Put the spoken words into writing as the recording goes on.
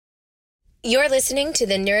You're listening to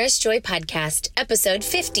the Nourish Joy Podcast, episode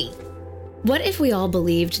 50. What if we all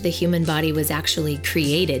believed the human body was actually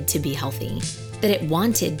created to be healthy? That it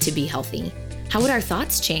wanted to be healthy? How would our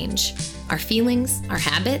thoughts change? Our feelings? Our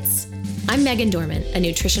habits? I'm Megan Dorman, a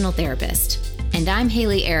nutritional therapist. And I'm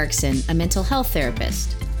Haley Erickson, a mental health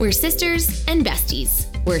therapist. We're sisters and besties.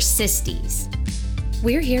 We're sistties.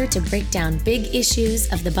 We're here to break down big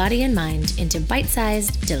issues of the body and mind into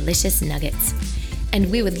bite-sized, delicious nuggets. And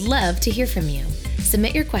we would love to hear from you.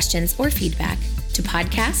 Submit your questions or feedback to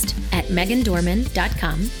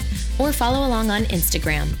podcast@megandorman.com or follow along on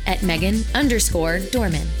Instagram at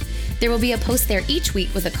Megan_Dorman. There will be a post there each week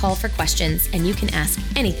with a call for questions, and you can ask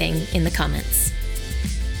anything in the comments.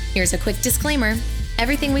 Here's a quick disclaimer.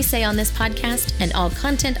 Everything we say on this podcast and all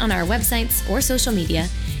content on our websites or social media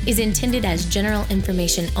is intended as general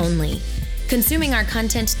information only. Consuming our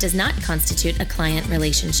content does not constitute a client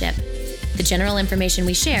relationship. The general information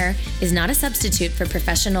we share is not a substitute for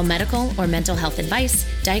professional medical or mental health advice,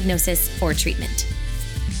 diagnosis, or treatment.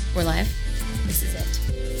 We're live. This is it.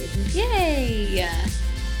 Yay!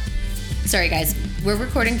 Sorry, guys. We're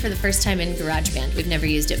recording for the first time in GarageBand. We've never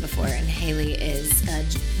used it before, and Haley is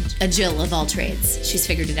a Jill of all trades. She's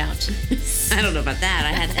figured it out. I don't know about that.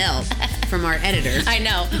 I had help from our editor. I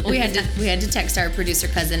know. We had to text our producer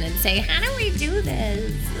cousin and say, "How do we do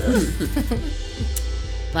this?"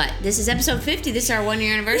 But this is episode 50. This is our 1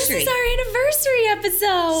 year anniversary. This is our anniversary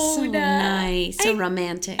episode. So nice. So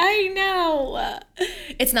romantic. I know.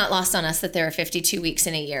 It's not lost on us that there are 52 weeks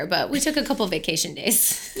in a year, but we took a couple vacation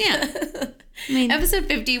days. Yeah. I mean, episode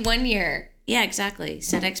 50, 1 year. Yeah, exactly.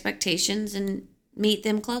 Set expectations and meet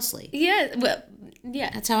them closely. Yeah. Well,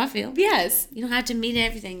 yeah. That's how I feel. Yes. You don't have to meet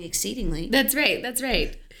everything exceedingly. That's right. That's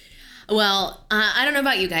right. Well, I don't know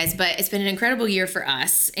about you guys, but it's been an incredible year for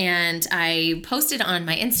us. And I posted on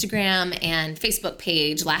my Instagram and Facebook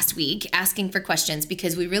page last week asking for questions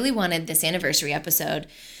because we really wanted this anniversary episode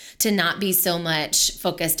to not be so much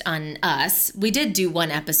focused on us. We did do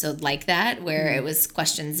one episode like that where it was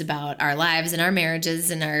questions about our lives and our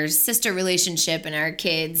marriages and our sister relationship and our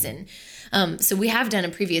kids. And so we have done a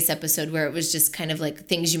previous episode where it was just kind of like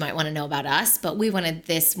things you might want to know about us, but we wanted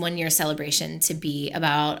this 1 year celebration to be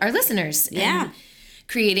about our listeners. Yeah. And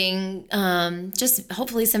creating just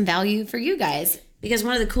hopefully some value for you guys. Because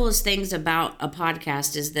one of the coolest things about a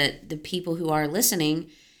podcast is that the people who are listening,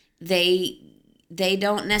 they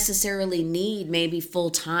don't necessarily need maybe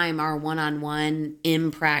full-time or one-on-one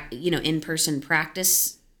in-person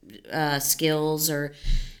practice skills or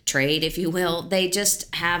trade, if you will. They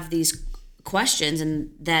just have these questions and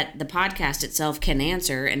that the podcast itself can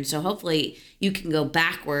answer. And so hopefully you can go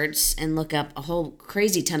backwards and look up a whole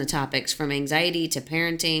crazy ton of topics from anxiety to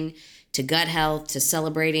parenting to gut health to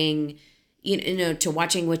celebrating, to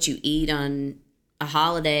watching what you eat on a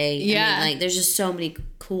holiday. Yeah. I mean, there's just so many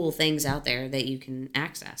cool things out there that you can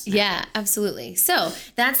access. Yeah, absolutely. So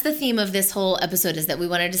that's the theme of this whole episode, is that we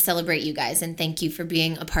wanted to celebrate you guys and thank you for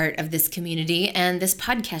being a part of this community and this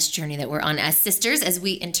podcast journey that we're on as sisters as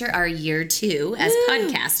we enter our year 2 as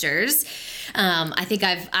podcasters. I think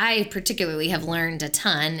I particularly have learned a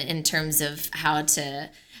ton in terms of how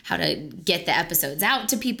to get the episodes out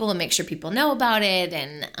to people and make sure people know about it,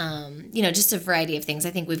 and just a variety of things.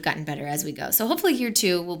 I think we've gotten better as we go. So hopefully year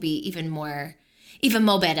 2 will be even more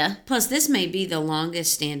better. Plus, this may be the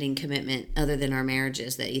longest standing commitment other than our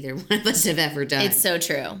marriages that either one of us have ever done. It's so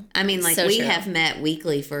true. I mean, we have met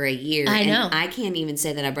weekly for a year. I know. And I can't even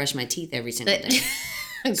say that I brush my teeth every single day.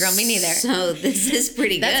 Girl, me neither. So this is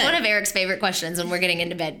pretty good. That's one of Eric's favorite questions when we're getting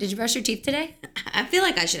into bed. Did you brush your teeth today? I feel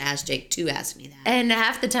like I should ask Jake to ask me that. And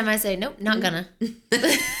half the time I say, nope, not gonna.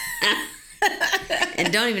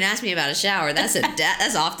 And don't even ask me about a shower. That's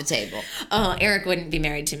off the table. Oh, Eric wouldn't be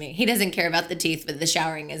married to me. He doesn't care about the teeth, but the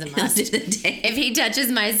showering is a must. If he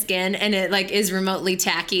touches my skin and it is remotely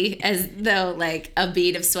tacky, as though a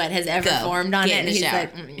bead of sweat has ever formed on it, and he's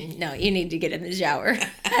like, no, you need to get in the shower.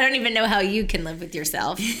 I don't even know how you can live with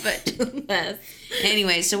yourself, but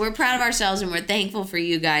anyway, so we're proud of ourselves and we're thankful for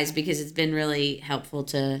you guys because it's been really helpful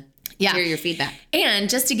to hear your feedback. And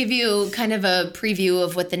just to give you kind of a preview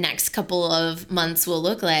of what the next couple of months will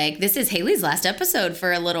look like, this is Haley's last episode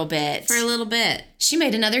for a little bit. She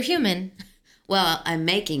made another human. Well, I'm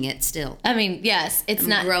making it still. I mean, yes, I'm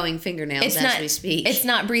not growing fingernails as we speak. It's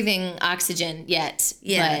not breathing oxygen yet.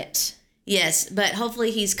 Yeah. Yes, but hopefully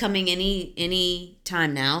he's coming any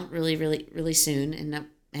time now, really, really, really soon. And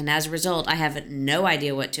And as a result, I have no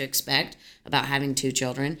idea what to expect about having 2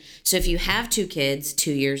 children. So if you have 2 kids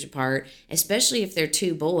 2 years apart, especially if they're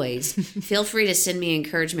 2 boys, feel free to send me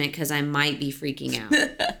encouragement because I might be freaking out.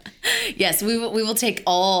 Yes, we will take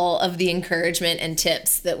all of the encouragement and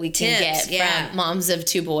tips that we can get from moms of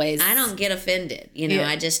 2 boys. I don't get offended.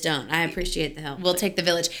 I just don't. I appreciate the help. We'll take the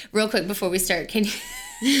village. Real quick before we start, can you...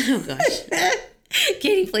 Oh, gosh.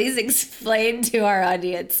 Katie, please explain to our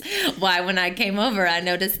audience why when I came over, I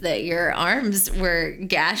noticed that your arms were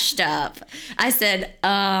gashed up. I said,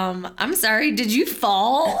 I'm sorry, did you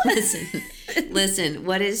fall? Listen,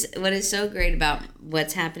 what is so great about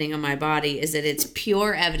what's happening on my body is that it's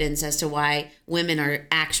pure evidence as to why women are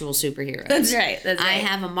actual superheroes. That's right. I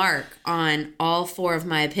have a mark on all 4 of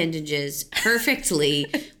my appendages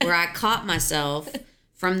perfectly where I caught myself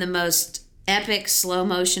from the most epic slow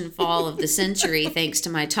motion fall of the century thanks to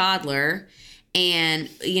my toddler, and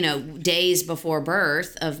days before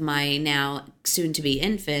birth of my now soon to be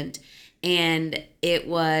infant. And it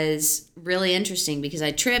was really interesting because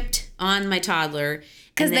I tripped on my toddler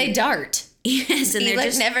because they dart. Yes, and you they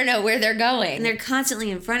just never know where they're going, and they're constantly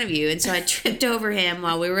in front of you. And so I tripped over him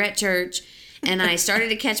while we were at church. And I started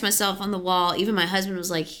to catch myself on the wall. Even my husband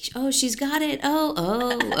was like, "Oh, she's got it.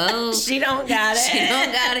 Oh. She don't got it. She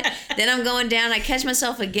don't got it." Then I'm going down. I catch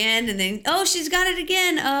myself again. And then, "Oh, she's got it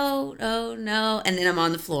again. Oh, no." And then I'm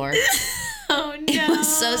on the floor. Oh, no. It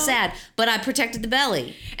was so sad. But I protected the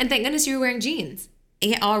belly. And thank goodness you were wearing jeans.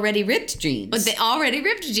 Already ripped jeans. But they already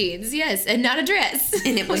ripped jeans, yes. And not a dress.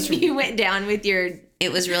 And it was... you went down with your...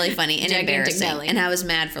 It was really funny and embarrassing. Belly. And I was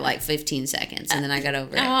mad for like 15 seconds, and then I got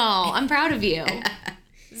over it. Oh, I'm proud of you.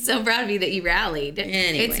 So proud of you that you rallied.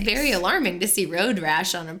 Anyways. It's very alarming to see road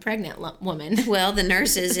rash on a pregnant woman. Well, the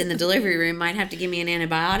nurses in the delivery room might have to give me an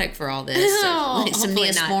antibiotic for all this. Some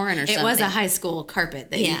Neosporin or something. It was a high school carpet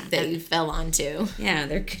that you fell onto. Yeah,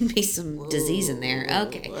 there could be some disease in there.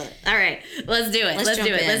 Okay. All right. Let's do it.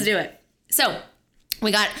 Let's do it. So,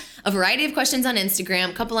 we got a variety of questions on Instagram,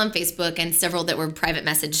 a couple on Facebook, and several that were private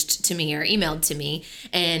messaged to me or emailed to me.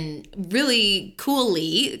 And really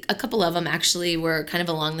coolly, a couple of them actually were kind of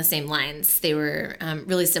along the same lines. They were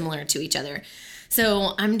really similar to each other.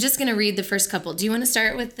 So I'm just going to read the first couple. Do you want to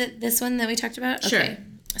start with this one that we talked about? Sure. Okay.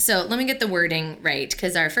 So let me get the wording right,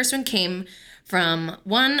 because our first one came from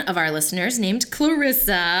one of our listeners named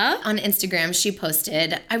Clarissa. On Instagram, she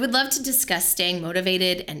posted, "I would love to discuss staying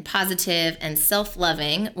motivated and positive and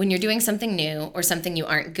self-loving when you're doing something new or something you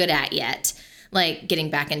aren't good at yet, like getting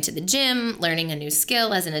back into the gym, learning a new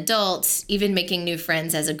skill as an adult, even making new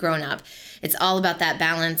friends as a grown-up. It's all about that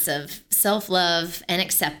balance of self-love and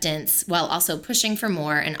acceptance while also pushing for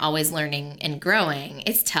more and always learning and growing.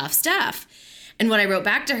 It's tough stuff." And what I wrote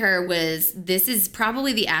back to her was, this is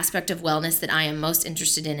probably the aspect of wellness that I am most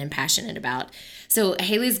interested in and passionate about. So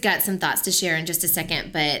Haley's got some thoughts to share in just a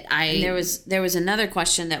second, but there was another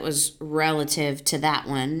question that was relative to that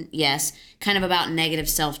one. Yes, kind of about negative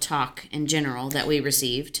self-talk in general that we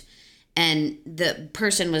received. And the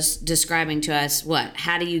person was describing to us,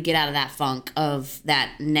 how do you get out of that funk of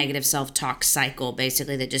that negative self-talk cycle,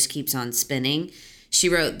 basically, that just keeps on spinning? She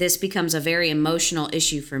wrote, "This becomes a very emotional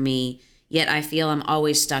issue for me, yet I feel I'm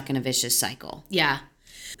always stuck in a vicious cycle." Yeah.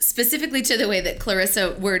 Specifically to the way that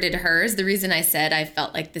Clarissa worded hers, the reason I said I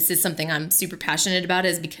felt like this is something I'm super passionate about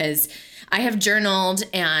is because I have journaled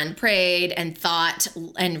and prayed and thought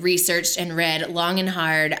and researched and read long and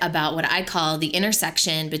hard about what I call the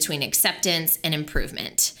intersection between acceptance and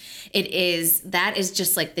improvement. That is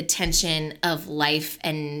just like the tension of life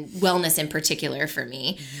and wellness in particular for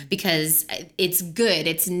me, because it's good,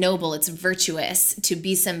 it's noble, it's virtuous to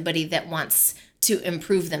be somebody that wants to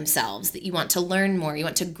improve themselves, that you want to learn more, you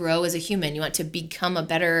want to grow as a human, you want to become a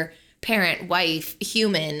better parent, wife,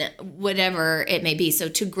 human, whatever it may be. So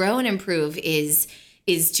to grow and improve is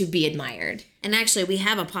to be admired. And actually, we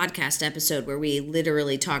have a podcast episode where we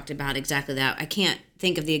literally talked about exactly that. I can't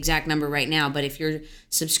think of the exact number right now, but if you're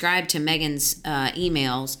subscribed to Megan's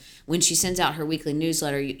emails, when she sends out her weekly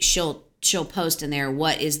newsletter, she'll post in there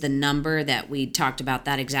what is the number that we talked about,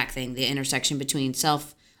 that exact thing, the intersection between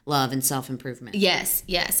self-love and self-improvement. Yes.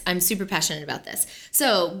 I'm super passionate about this.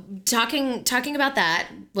 So talking about that,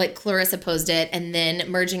 like Clarissa posed it, and then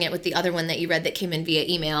merging it with the other one that you read that came in via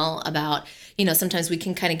email about, sometimes we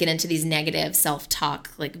can kind of get into these negative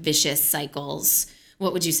self-talk, like vicious cycles.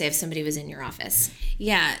 What would you say if somebody was in your office?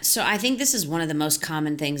 Yeah, so I think this is one of the most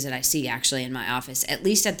common things that I see actually in my office, at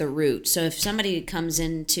least at the root. So if somebody comes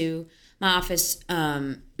into my office,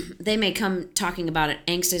 they may come talking about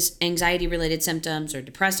anxiety-related symptoms or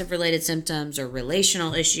depressive-related symptoms or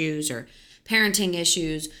relational issues or parenting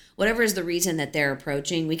issues, whatever is the reason that they're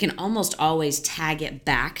approaching, we can almost always tag it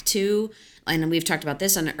back to, and we've talked about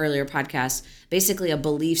this on an earlier podcast, basically a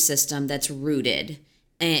belief system that's rooted,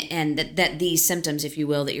 and that these symptoms, if you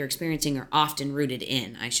will, that you're experiencing are often rooted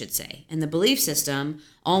in, I should say. And the belief system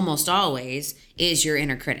almost always is your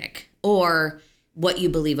inner critic, or what you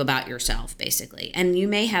believe about yourself, basically. And you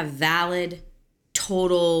may have valid,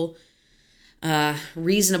 total,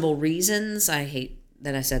 reasonable reasons. I hate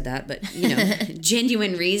that I said that, but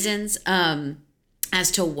genuine reasons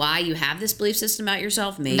as to why you have this belief system about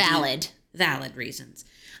yourself. Maybe valid reasons.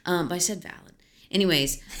 But I said valid.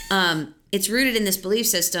 Anyways, it's rooted in this belief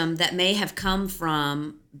system that may have come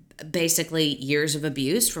from basically years of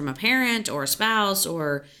abuse from a parent or a spouse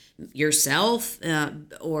or yourself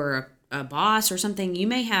or a boss or something. You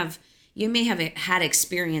may have had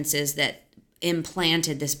experiences that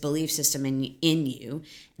implanted this belief system in you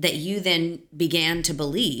that you then began to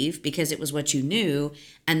believe because it was what you knew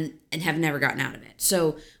and have never gotten out of it.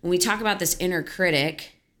 So when we talk about this inner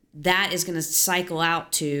critic, that is going to cycle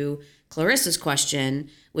out to Clarissa's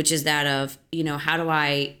question, which is that of, how do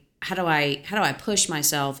I push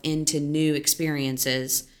myself into new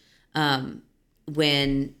experiences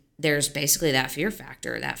when there's basically that fear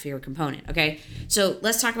factor, that fear component. Okay. So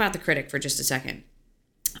let's talk about the critic for just a second.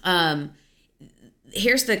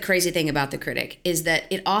 Here's the crazy thing about the critic is that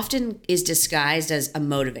it often is disguised as a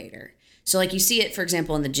motivator. So like you see it, for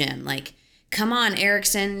example, in the gym, like, come on,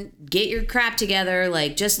 Erickson, get your crap together.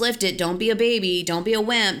 Like, just lift it. Don't be a baby. Don't be a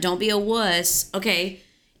wimp. Don't be a wuss. Okay.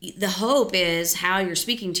 The hope is how you're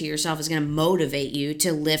speaking to yourself is going to motivate you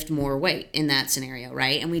to lift more weight in that scenario,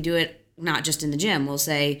 right? And we do it not just in the gym. We'll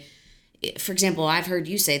say, for example, I've heard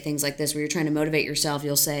you say things like this where you're trying to motivate yourself.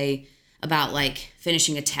 You'll say about like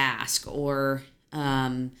finishing a task or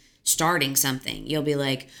starting something. You'll be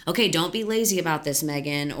like, okay, don't be lazy about this,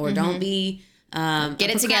 Megan, or don't be get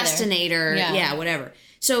it procrastinator. Yeah, whatever.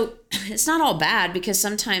 So it's not all bad because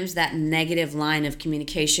sometimes that negative line of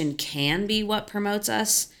communication can be what promotes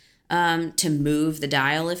us to move the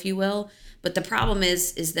dial, if you will. But the problem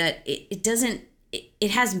is that it doesn't,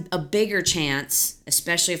 it has a bigger chance,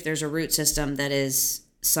 especially if there's a root system that is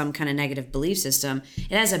some kind of negative belief system,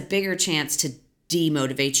 it has a bigger chance to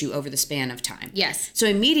demotivate you over the span of time. Yes. So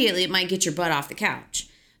immediately it might get your butt off the couch.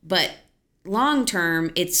 But long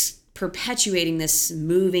term, it's perpetuating this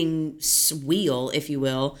moving wheel, if you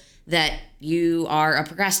will, that you are a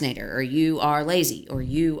procrastinator or you are lazy or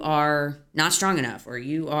you are not strong enough or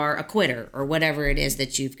you are a quitter or whatever it is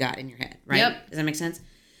that you've got in your head, right? Yep. Does that make sense?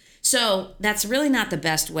 So that's really not the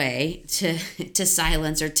best way to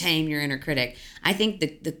silence or tame your inner critic. I think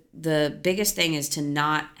the biggest thing is to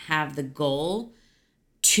not have the goal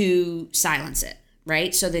to silence it,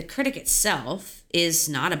 right? So the critic itself is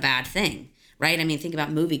not a bad thing, right? I mean, think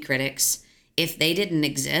about movie critics. If they didn't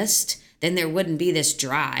exist, then there wouldn't be this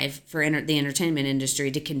drive for the entertainment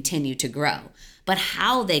industry to continue to grow. But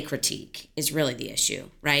how they critique is really the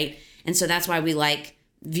issue, right? And so that's why we like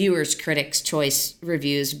viewers' critics' choice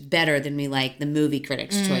reviews better than we like the movie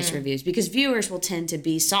critics' choice reviews, because viewers will tend to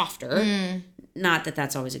be softer. Not that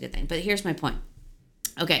that's always a good thing, but here's my point.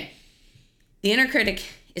 Okay, the inner critic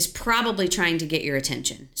is probably trying to get your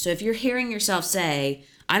attention. So if you're hearing yourself say,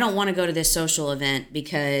 I don't want to go to this social event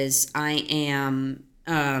because I am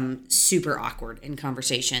super awkward in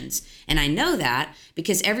conversations. And I know that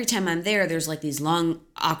because every time I'm there, there's like these long,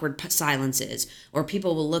 awkward silences, or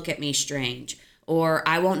people will look at me strange, or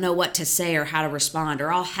I won't know what to say or how to respond,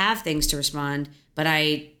 or I'll have things to respond, but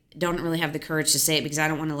I don't really have the courage to say it because I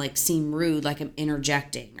don't want to like seem rude, like I'm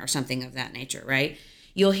interjecting or something of that nature, right?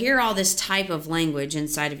 You'll hear all this type of language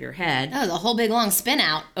inside of your head. Oh, the whole big long spin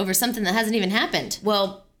out over something that hasn't even happened.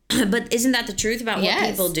 Well, but isn't that the truth about what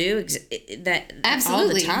people do? That absolutely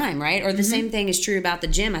all the time, right? Or the same thing is true about the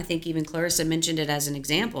gym. I think even Clarissa mentioned it as an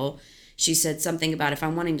example. She said something about if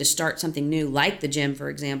I'm wanting to start something new, like the gym, for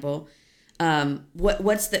example,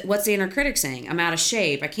 what's the inner critic saying? I'm out of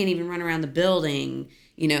shape. I can't even run around the building.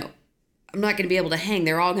 You know, I'm not going to be able to hang.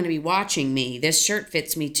 They're all going to be watching me. This shirt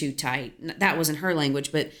fits me too tight. That wasn't her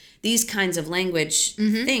language, but these kinds of language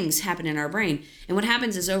things happen in our brain. And what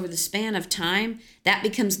happens is over the span of time, that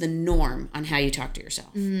becomes the norm on how you talk to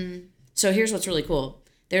yourself. So here's what's really cool.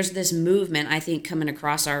 There's this movement, I think, coming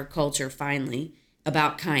across our culture finally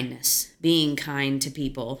about kindness, being kind to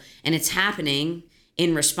people. And it's happening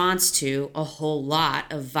in response to a whole lot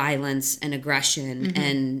of violence and aggression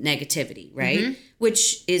and negativity, right?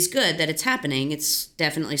 Which is good that it's happening. It's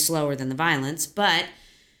definitely slower than the violence, but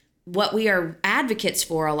what we are advocates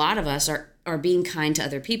for, a lot of us are being kind to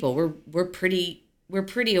other people. We're pretty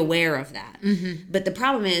aware of that. But the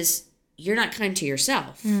problem is you're not kind to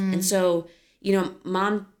yourself. And so, you know,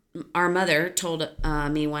 Mom our mother told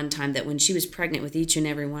me one time that when she was pregnant with each and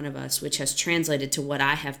every one of us, which has translated to what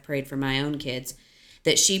I have prayed for my own kids,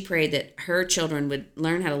 that she prayed that her children would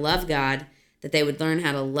learn how to love God, that they would learn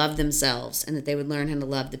how to love themselves, and that they would learn how to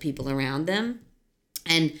love the people around them.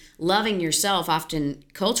 And loving yourself often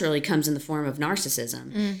culturally comes in the form of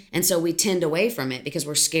narcissism. And so we tend away from it because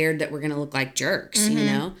we're scared that we're going to look like jerks, you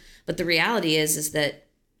know? But the reality is that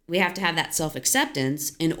we have to have that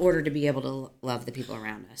self-acceptance in order to be able to love the people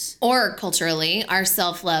around us. Or culturally, our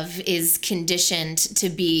self-love is conditioned to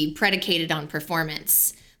be predicated on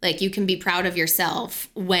performance. Like, you can be proud of yourself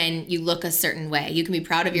when you look a certain way. You can be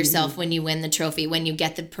proud of yourself when you win the trophy, when you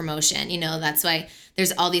get the promotion. You know, that's why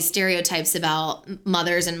there's all these stereotypes about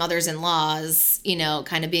mothers and mothers-in-laws, you know,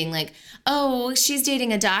 kind of being like, oh, she's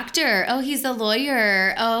dating a doctor. Oh, he's a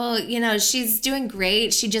lawyer. Oh, you know, she's doing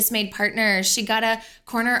great. She just made partners. She got a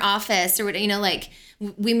corner office, or, you know, like,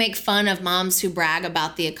 we make fun of moms who brag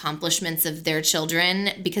about the accomplishments of their children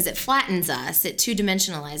because it flattens us, it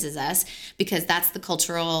two-dimensionalizes us, because that's the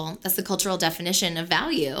cultural definition of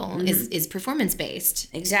value, is performance-based.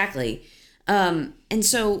 Exactly. And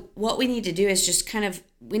so what we need to do is just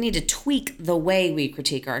we need to tweak the way we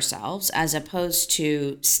critique ourselves as opposed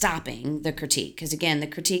to stopping the critique. Because again, the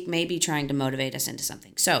critique may be trying to motivate us into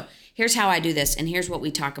something. So here's how I do this, and here's what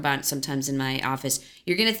we talk about sometimes in my office.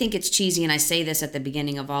 You're going to think it's cheesy, and I say this at the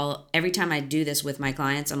beginning of every time I do this with my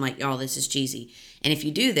clients, I'm like, y'all, this is cheesy. And if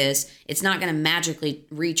you do this, it's not going to magically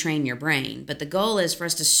retrain your brain. But the goal is for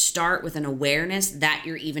us to start with an awareness that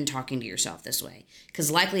you're even talking to yourself this way.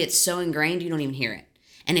 Because likely it's so ingrained, you don't even hear it.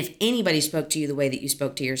 And if anybody spoke to you the way that you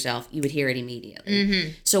spoke to yourself, you would hear it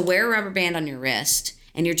immediately. So wear a rubber band on your wrist,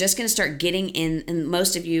 and you're just going to start getting in, and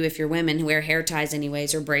most of you, if you're women who wear hair ties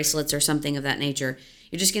anyways, or bracelets or something of that nature,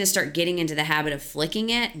 you're just going to start getting into the habit of flicking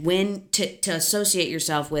it to associate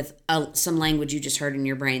yourself with some language you just heard in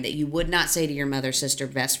your brain that you would not say to your mother, sister,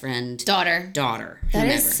 best friend, daughter, whomever. That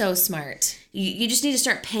is so smart. You just need to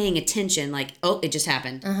start paying attention, like, oh, it just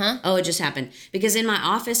happened. Oh, it just happened. Because in my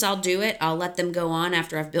office, I'll do it. I'll let them go on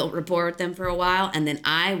after I've built rapport with them for a while, and then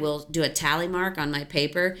I will do a tally mark on my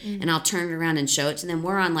paper, and I'll turn it around and show it to them.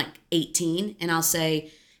 We're on like 18, and I'll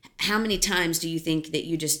say, how many times do you think that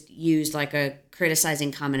you just used like a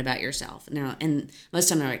criticizing comment about yourself? And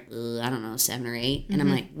most of them are like, I don't know, 7 or 8. And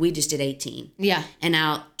I'm like, we just did 18. Yeah. And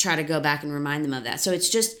I'll try to go back and remind them of that. So it's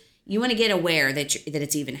just, you want to get aware that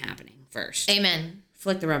it's even happening first. Amen.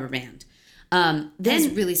 Flick the rubber band. That's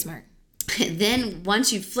really smart. Then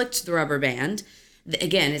once you've flicked the rubber band,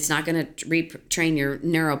 again, it's not going to retrain your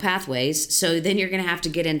neural pathways. So then you're going to have to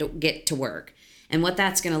get to work. And what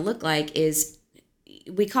that's going to look like is,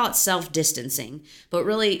 we call it self-distancing, but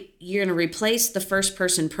really you're going to replace the first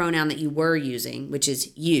person pronoun that you were using, which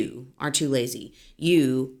is you are too lazy.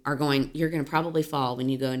 You're going to probably fall when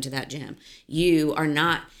you go into that gym. You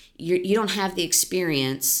don't have the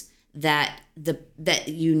experience that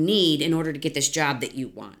you need in order to get this job that you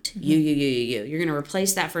want. You. You're going to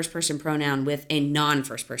replace that first person pronoun with a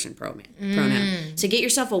non-first person pronoun. So get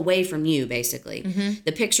yourself away from you, basically.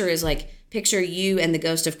 The picture is like, picture you and the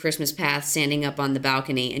ghost of Christmas Past standing up on the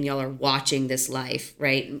balcony, and y'all are watching this life,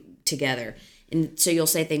 right, together. And so you'll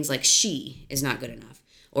say things like, she is not good enough,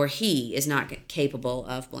 or he is not capable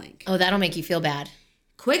of blank. Oh, that'll make you feel bad.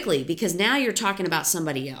 Quickly, because now you're talking about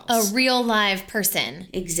somebody else. A real live person.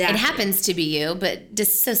 Exactly. It happens to be you, but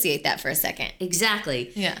dissociate that for a second.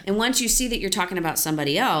 Exactly. Yeah. And once you see that you're talking about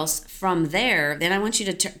somebody else, from there, then I want you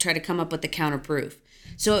to try to come up with the counterproof.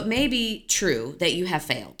 So it may be true that you have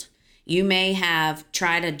failed. You may have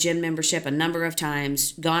tried a gym membership a number of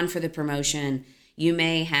times, gone for the promotion. You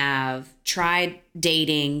may have tried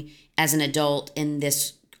dating as an adult in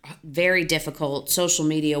this very difficult social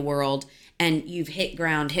media world, and you've hit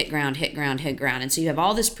ground. And so you have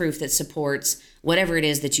all this proof that supports whatever it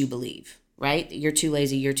is that you believe, right? You're too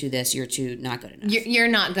lazy, you're too this, you're too not good enough. You're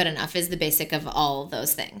not good enough is the basic of all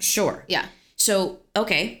those things. Sure. Yeah. So,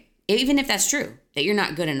 okay, even if that's true, that you're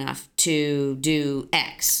not good enough to do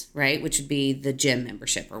X, right? Which would be the gym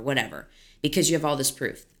membership or whatever, because you have all this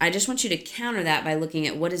proof. I just want you to counter that by looking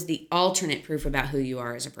at what is the alternate proof about who you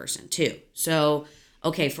are as a person too. So,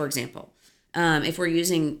 okay, for example, if we're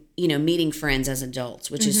using, meeting friends as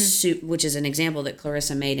adults, which is an example that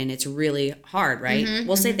Clarissa made, and it's really hard, right?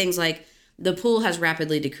 We'll say things like, the pool has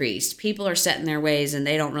rapidly decreased. People are set in their ways and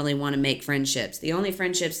they don't really want to make friendships. The only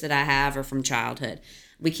friendships that I have are from childhood.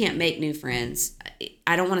 We can't make new friends.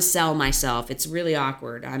 I don't want to sell myself. It's really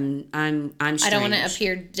awkward. I'm strange. I don't want to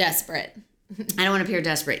appear desperate. I don't want to appear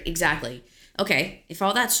desperate. Exactly. Okay, if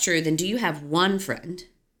all that's true, then do you have one friend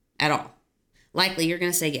at all? Likely you're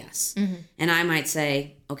going to say yes. And I might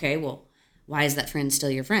say, okay, well, Why is that friend still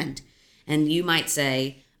your friend? And you might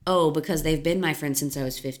say, oh, because they've been my friend since I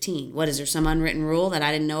was 15. What, is there some unwritten rule that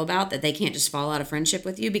I didn't know about that they can't just fall out of friendship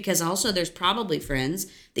with you? Because also there's probably friends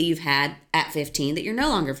that you've had at 15 that you're no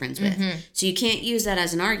longer friends with. So you can't use that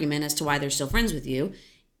as an argument as to why they're still friends with you,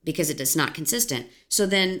 because it is not consistent. So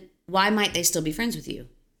then why might they still be friends with you?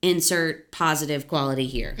 Insert positive quality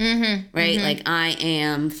here, right? Like, I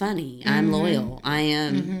am funny, I'm loyal, I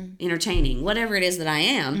am entertaining, whatever it is that I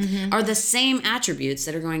am, are the same attributes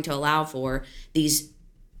that are going to allow for these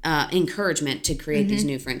encouragement to create these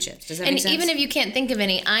new friendships. Does that make sense? And even if you can't think of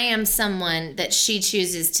any, I am someone that she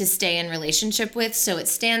chooses to stay in relationship with, so it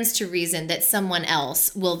stands to reason that someone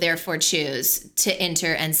else will therefore choose to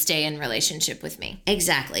enter and stay in relationship with me.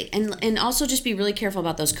 Exactly. And also just be really careful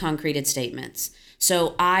about those concreted statements.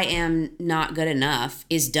 So I am not good enough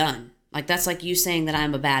is done. Like, that's like you saying that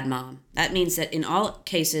I'm a bad mom. That means that in all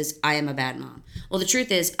cases, I am a bad mom. Well, the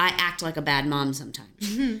truth is, I act like a bad mom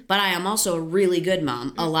sometimes. But I am also a really good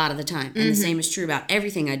mom a lot of the time. And the same is true about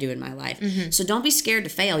everything I do in my life. So don't be scared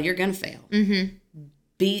to fail. You're going to fail.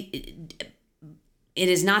 It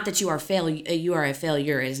is not that you are a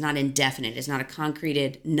failure. It is not indefinite. It's not a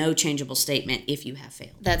concreted, no changeable statement if you have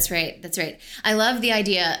failed. That's right. That's right. I love the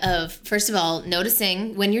idea of, first of all,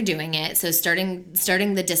 noticing when you're doing it. So starting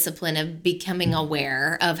the discipline of becoming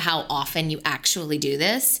aware of how often you actually do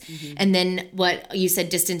this. And then what you said,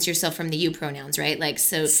 distance yourself from the you pronouns, right? Like,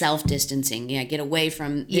 so Self-distancing. Yeah, get away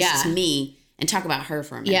from this is me. And talk about her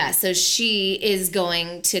for a minute. Yeah, so she is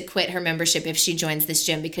going to quit her membership if she joins this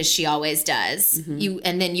gym because she always does.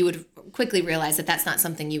 And then you would quickly realize that that's not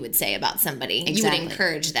something you would say about somebody. Exactly. You would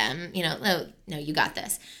encourage them, no, you got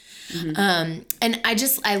this. And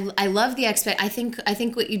I love the I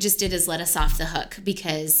think what you just did is let us off the hook,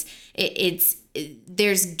 because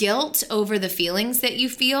there's guilt over the feelings that you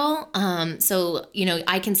feel. So,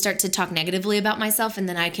 I can start to talk negatively about myself, and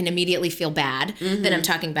then I can immediately feel bad that I'm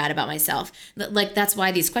talking bad about myself. Like, that's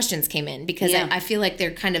why these questions came in, because I feel like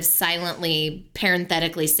they're kind of silently,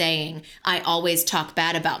 parenthetically saying, I always talk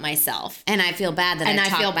bad about myself. And I feel bad that I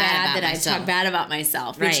talk bad about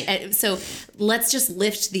myself. Right. So let's just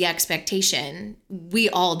lift the expectation. We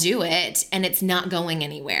all do it, and it's not going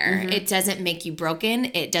anywhere. It doesn't make you broken.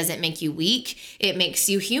 It doesn't make you weak. It makes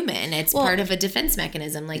you human. It's part of a defense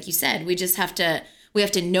mechanism, like you said. We just have to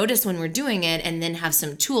notice when we're doing it, and then have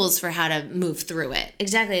some tools for how to move through it.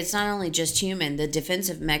 Exactly. It's not only just human. The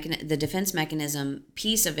defense mechanism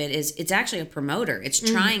piece of it is, it's actually a promoter. It's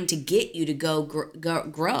trying to get you to grow.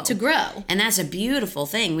 To grow. And that's a beautiful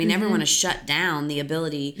thing. We never want to shut down the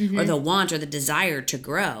ability or the want or the desire to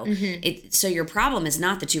grow. So your problem is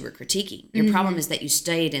not that you were critiquing. Your problem is that you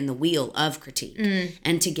stayed in the wheel of critique.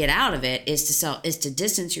 And to get out of it is to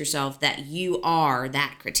distance yourself that you are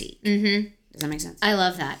that critique. Does that make sense? I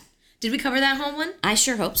love that. Did we cover that whole one? I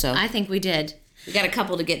sure hope so. I think we did. We got a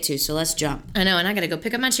couple to get to, so let's jump. I know, and I got to go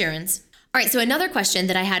pick up my cheerins. All right, so another question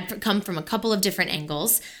that I had come from a couple of different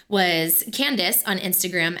angles was Candace on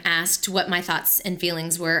Instagram asked what my thoughts and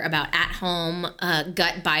feelings were about at-home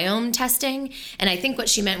gut biome testing. And I think what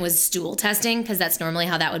she meant was stool testing, because that's normally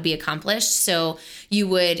how that would be accomplished. So you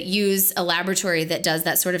would use a laboratory that does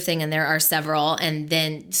that sort of thing, and there are several. And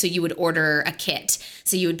then, so you would order a kit.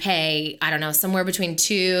 So you would pay, I don't know, somewhere between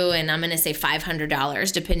 $200 and I'm going to say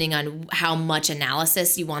 $500, depending on how much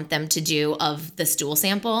analysis you want them to do of the stool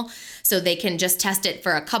sample. So they can just test it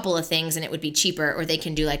for a couple of things and it would be cheaper, or they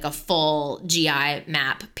can do like a full GI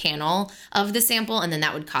map panel of the sample, and then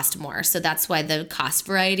that would cost more. So that's why the cost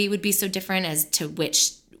variety would be so different as to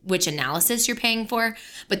which analysis you're paying for.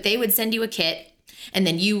 But they would send you a kit, and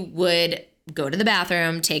then you would go to the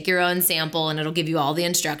bathroom, take your own sample, and it'll give you all the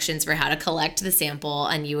instructions for how to collect the sample,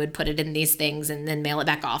 and you would put it in these things and then mail it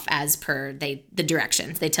back off as per the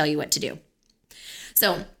directions. They tell you what to do.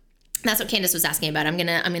 So that's what Candace was asking about. I'm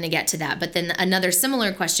gonna get to that. But then another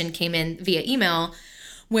similar question came in via email,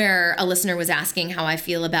 where a listener was asking how I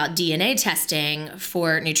feel about DNA testing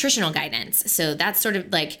for nutritional guidance. So that's sort of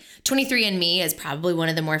like 23andMe is probably one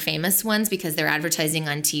of the more famous ones, because they're advertising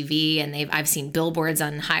on TV, and I've seen billboards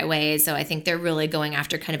on highways. So I think they're really going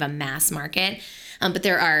after kind of a mass market. But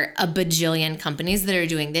there are a bajillion companies that are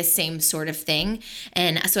doing this same sort of thing.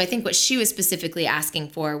 And so I think what she was specifically asking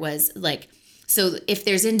for was like, so if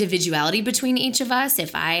there's individuality between each of us,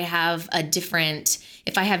 if I have different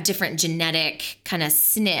genetic kind of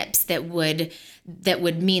SNPs that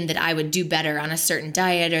would mean that I would do better on a certain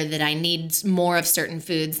diet, or that I need more of certain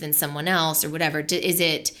foods than someone else, or whatever,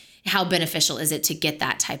 how beneficial is it to get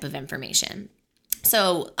that type of information?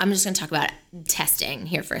 So I'm just going to talk about testing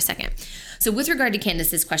here for a second. So with regard to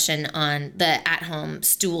Candace's question on the at-home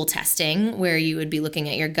stool testing, where you would be looking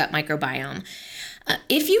at your gut microbiome,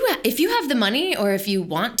 if you have the money, or if you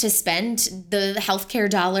want to spend the healthcare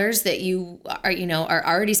dollars that you are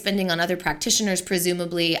already spending on other practitioners,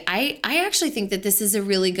 presumably, I actually think that this is a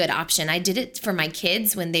really good option. I did it for my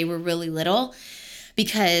kids when they were really little,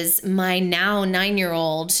 because my now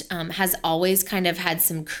 9-year-old has always kind of had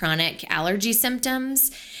some chronic allergy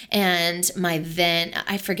symptoms. And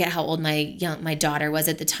I forget how old my daughter was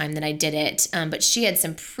at the time that I did it, but she had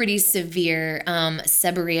some pretty severe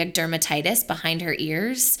seborrheic dermatitis behind her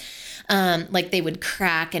ears. Like they would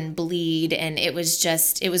crack and bleed, and it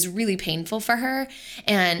was really painful for her.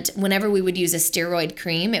 And whenever we would use a steroid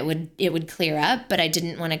cream, it would clear up, but I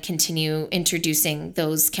didn't want to continue introducing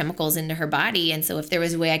those chemicals into her body. And so if there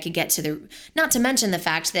was a way I could get to not to mention the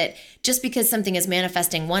fact that just because something is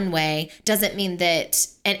manifesting one way doesn't mean that,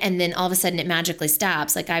 and then all of a sudden it magically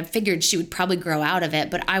stops. Like I figured she would probably grow out of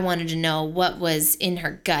it, but I wanted to know what was in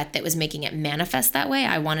her gut that was making it manifest that way.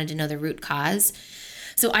 I wanted to know the root cause.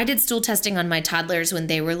 So I did stool testing on my toddlers when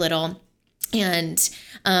they were little, and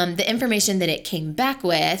the information that it came back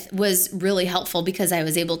with was really helpful, because I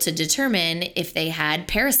was able to determine if they had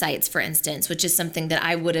parasites, for instance, which is something that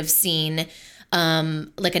I would have seen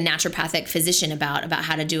like a naturopathic physician about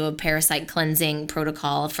how to do a parasite cleansing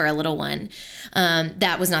protocol for a little one.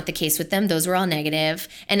 That was not the case with them. Those were all negative.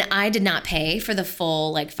 And I did not pay for the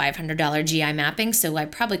full like $500 GI mapping. So I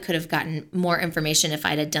probably could have gotten more information if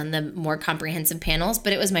I'd had done the more comprehensive panels,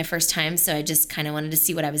 but it was my first time. So I just kind of wanted to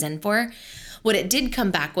see what I was in for. What it did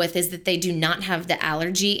come back with is that they do not have the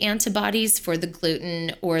allergy antibodies for the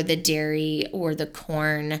gluten or the dairy or the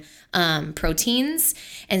corn proteins.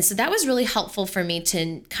 And so that was really helpful for me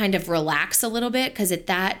to kind of relax a little bit, because at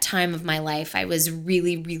that time of my life, I was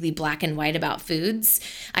really, really black and white about foods.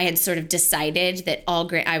 I had sort of decided that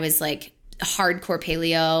I was like hardcore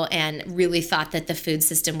paleo, and really thought that the food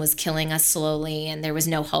system was killing us slowly and there was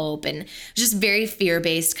no hope, and just very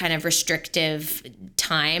fear-based, kind of restrictive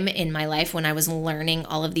time in my life when I was learning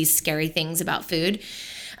all of these scary things about food.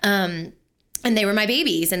 And they were my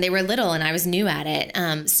babies, and they were little, and I was new at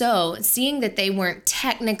it. So seeing that they weren't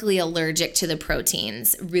technically allergic to the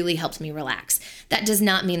proteins really helped me relax. That does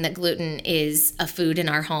not mean that gluten is a food in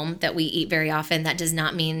our home that we eat very often. That does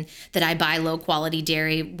not mean that I buy low quality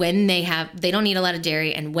dairy when they don't eat a lot of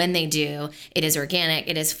dairy. And when they do, it is organic,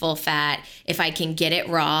 it is full fat. If I can get it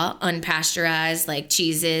raw, unpasteurized, like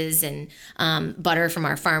cheeses and butter from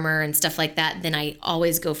our farmer and stuff like that, then I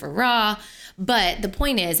always go for raw. But the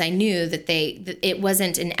point is, I knew that it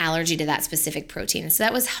wasn't an allergy to that specific protein. So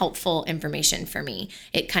that was helpful information for me.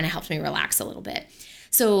 It kind of helped me relax a little bit.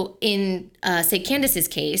 So in, say, Candace's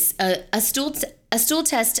case, a stool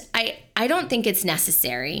test, I don't think it's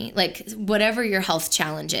necessary. Like whatever your health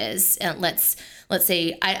challenge is, let's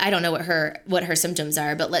say, I don't know what her symptoms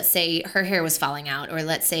are, but let's say her hair was falling out, or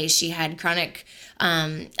let's say she had chronic,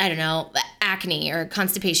 acne or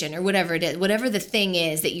constipation or whatever it is, whatever the thing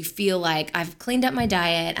is that you feel like I've cleaned up my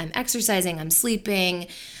diet, I'm exercising, I'm sleeping,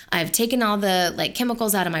 I've taken all the like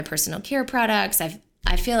chemicals out of my personal care products. I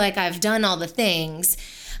feel like I've done all the things.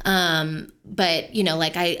 But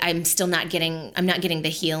I'm still not getting the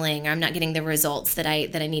healing, or I'm not getting the results that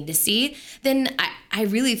I need to see. Then I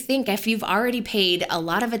really think if you've already paid a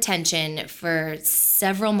lot of attention for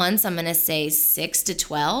several months, I'm going to say 6 to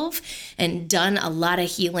 12, and done a lot of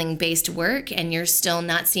healing based work, and you're still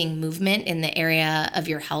not seeing movement in the area of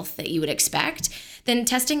your health that you would expect, then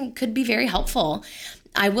testing could be very helpful.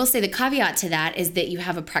 I will say the caveat to that is that you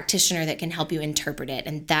have a practitioner that can help you interpret it,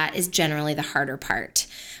 and that is generally the harder part.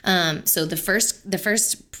 So the first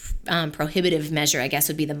prohibitive measure, I guess,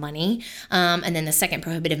 would be the money, and then the second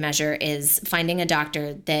prohibitive measure is finding a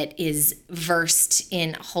doctor that is versed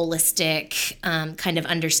in holistic kind of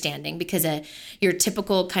understanding, because your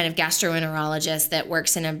typical kind of gastroenterologist that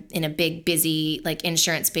works in a big, busy, like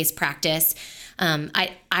insurance-based practice.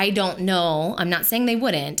 I don't know, I'm not saying they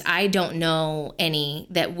wouldn't, I don't know any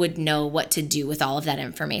that would know what to do with all of that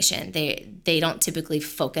information. They don't typically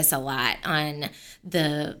focus a lot on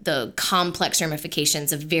the complex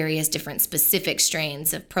ramifications of various different specific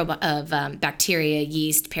strains of bacteria,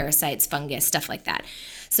 yeast, parasites, fungus, stuff like that.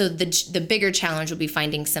 So the bigger challenge will be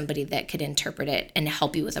finding somebody that could interpret it and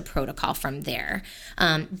help you with a protocol from there.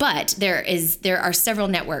 But there are several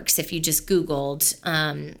networks. If you just Googled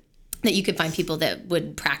that you could find people that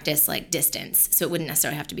would practice like distance. So it wouldn't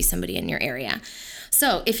necessarily have to be somebody in your area.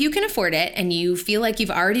 So if you can afford it and you feel like you've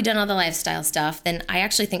already done all the lifestyle stuff, then I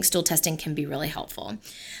actually think stool testing can be really helpful.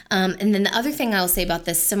 And then the other thing I'll say about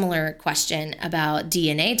this similar question about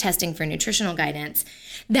DNA testing for nutritional guidance,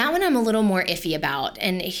 that one I'm a little more iffy about.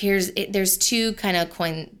 And there's two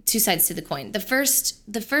sides to the coin.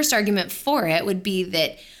 The first argument for it would be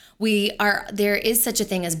that there is such a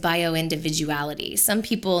thing as bioindividuality. Some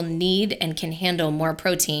people need and can handle more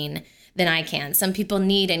protein than I can. Some people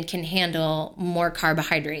need and can handle more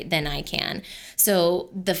carbohydrate than I can. So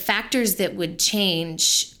the factors that would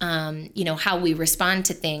change, how we respond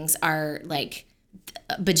to things are like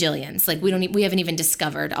bajillions. Like we haven't even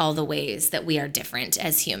discovered all the ways that we are different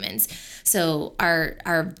as humans. So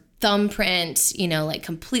our thumbprint, like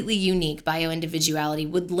completely unique bioindividuality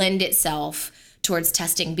would lend itself towards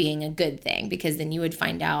testing being a good thing, because then you would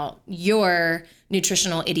find out your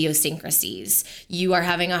nutritional idiosyncrasies. You are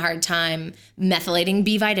having a hard time methylating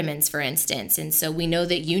B vitamins, for instance. And so we know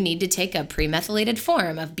that you need to take a pre-methylated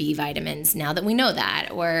form of B vitamins now that we know that.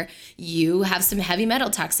 Or you have some heavy metal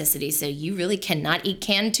toxicity, so you really cannot eat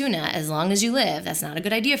canned tuna as long as you live. That's not a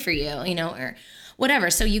good idea for you, or whatever.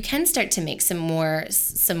 So you can start to make some more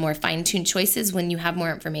fine-tuned choices when you have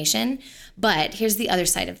more information. But here's the other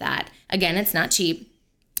side of that. Again, it's not cheap.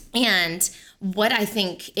 And what I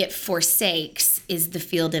think it forsakes is the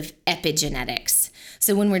field of epigenetics.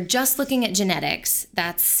 So when we're just looking at genetics,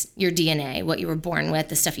 that's your DNA, what you were born with,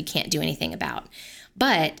 the stuff you can't do anything about.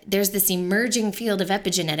 But there's this emerging field of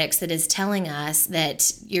epigenetics that is telling us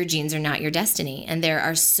that your genes are not your destiny. And there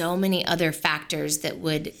are so many other factors that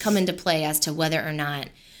would come into play as to whether or not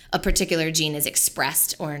a particular gene is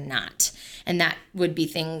expressed or not. And that would be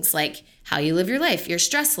things like how you live your life, your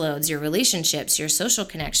stress loads, your relationships, your social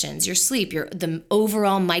connections, your sleep, the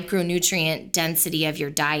overall micronutrient density of your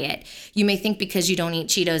diet. You may think because you don't eat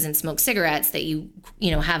Cheetos and smoke cigarettes that you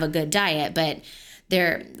have a good diet, but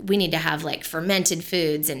we need to have like fermented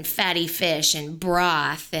foods and fatty fish and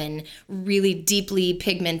broth and really deeply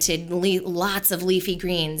pigmented, lots of leafy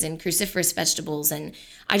greens and cruciferous vegetables. And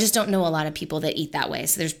I just don't know a lot of people that eat that way.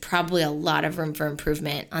 So there's probably a lot of room for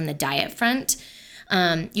improvement on the diet front.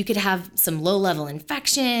 You could have some low-level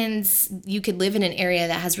infections. You could live in an area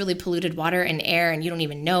that has really polluted water and air and you don't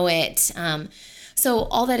even know it. So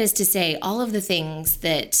all that is to say, all of the things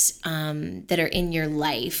that are in your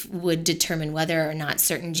life would determine whether or not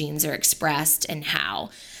certain genes are expressed and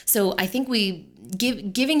how. So I think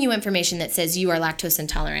giving you information that says you are lactose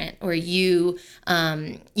intolerant or you're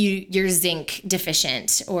zinc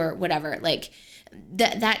deficient or whatever, like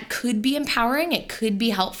that could be empowering. It could be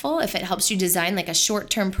helpful if it helps you design like a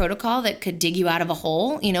short-term protocol that could dig you out of a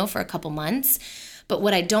hole, for a couple months. But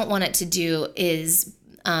what I don't want it to do is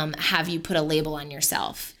have you put a label on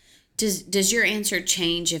yourself. Does your answer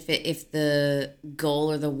change if the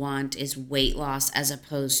goal or the want is weight loss as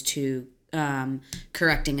opposed to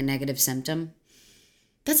correcting a negative symptom?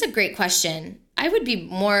 That's a great question. I would be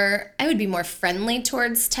more friendly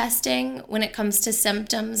towards testing when it comes to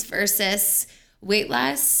symptoms versus weight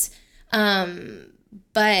loss.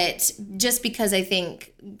 But just because I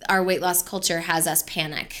think our weight loss culture has us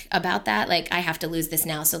panic about that, like I have to lose this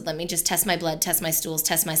now, so let me just test my blood, test my stools,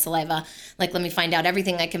 test my saliva, like let me find out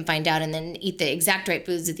everything I can find out and then eat the exact right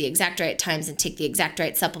foods at the exact right times and take the exact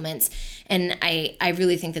right supplements. And I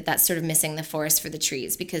really think that that's sort of missing the forest for the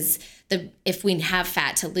trees, because if we have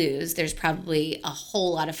fat to lose, there's probably a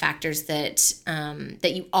whole lot of factors that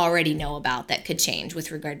you already know about that could change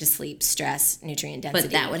with regard to sleep, stress, nutrient density.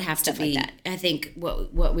 But that would have to be, like I think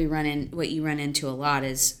what you run into a lot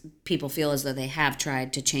is people feel as though they have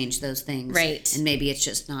tried to change those things. Right. And maybe it's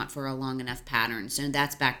just not for a long enough pattern. So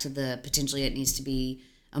that's back to potentially it needs to be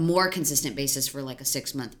a more consistent basis for like a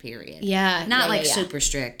 6-month period. Yeah. Not super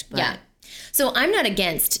strict, but. Yeah. So I'm not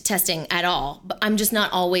against testing at all, but I'm just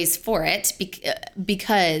not always for it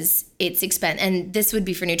because it's expensive. And this would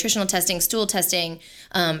be for nutritional testing, stool testing,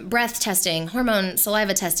 breath testing, hormone,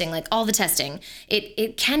 saliva testing, like all the testing.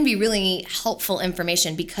 It can be really helpful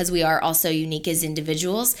information because we are also unique as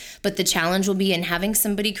individuals. But the challenge will be in having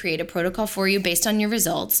somebody create a protocol for you based on your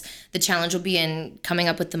results. The challenge will be in coming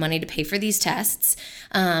up with the money to pay for these tests.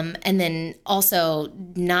 And then also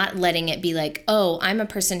not letting it be like, oh, I'm a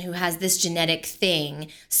person who has this genetic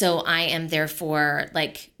thing, so I am therefore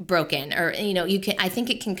like broken. Or, I think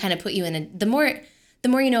it can kind of put you in the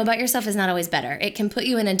more you know about yourself is not always better. It can put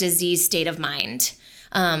you in a diseased state of mind.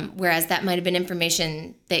 Whereas that might have been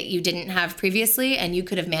information that you didn't have previously, and you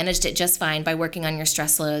could have managed it just fine by working on your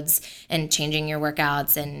stress loads and changing your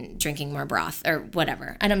workouts and drinking more broth or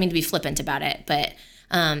whatever. I don't mean to be flippant about it, but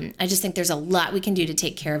I just think there's a lot we can do to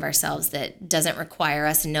take care of ourselves that doesn't require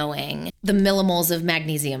us knowing the millimoles of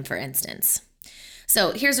magnesium, for instance.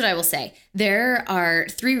 So here's what I will say. There are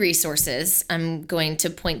 3 resources I'm going to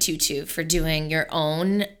point you to for doing your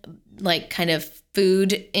own like kind of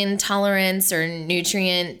food intolerance or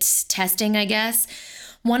nutrient testing, I guess.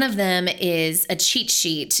 One of them is a cheat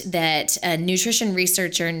sheet that a nutrition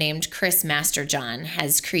researcher named Chris Masterjohn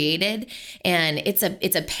has created, and it's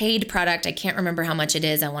a paid product. I can't remember how much it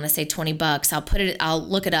is. I want to say $20. I'll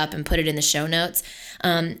look it up and put it in the show notes.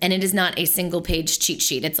 And it is not a single page cheat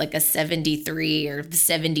sheet. It's like a 73 or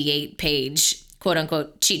 78 page quote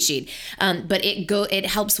unquote cheat sheet. But it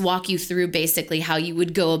helps walk you through basically how you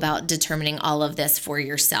would go about determining all of this for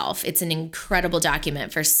yourself. It's an incredible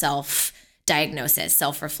document for self-diagnosis,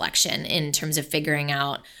 self-reflection in terms of figuring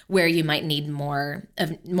out where you might need more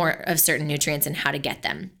of certain nutrients and how to get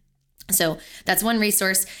them. So that's one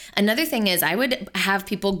resource. Another thing is I would have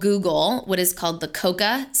people Google what is called the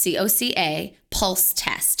COCA, C-O-C-A, pulse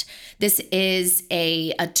test. This is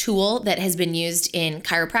a tool that has been used in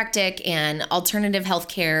chiropractic and alternative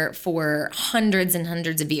healthcare for hundreds and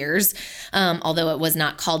hundreds of years, although it was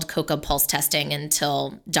not called COCA pulse testing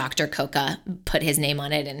until Dr. COCA put his name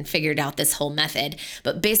on it and figured out this whole method.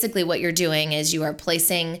 But basically what you're doing is you are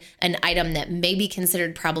placing an item that may be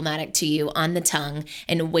considered problematic to you on the tongue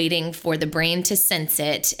and waiting for the brain to sense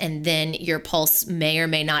it, and then your pulse may or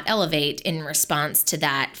may not elevate in response to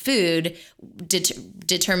that food,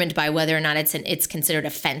 determined by whether or not it's considered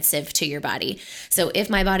offensive to your body. So if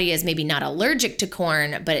my body is maybe not allergic to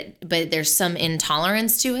corn, but there's some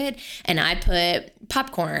intolerance to it, and I put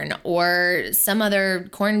popcorn or some other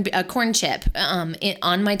corn chip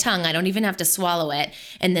on my tongue, I don't even have to swallow it,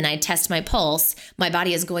 and then I test my pulse, my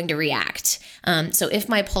body is going to react. So if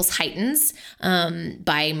my pulse heightens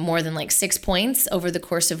by more than like 6 points over the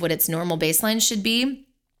course of what its normal baseline should be,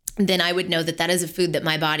 then I would know that is a food that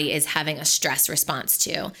my body is having a stress response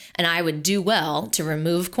to. And I would do well to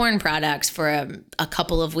remove corn products for a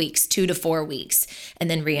couple of weeks, 2 to 4 weeks, and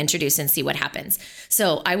then reintroduce and see what happens.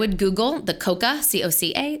 So I would Google the COCA,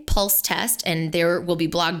 C-O-C-A, pulse test, and there will be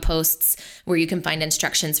blog posts where you can find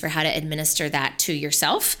instructions for how to administer that to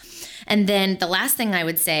yourself. And then the last thing I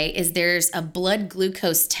would say is there's a blood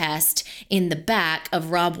glucose test in the back of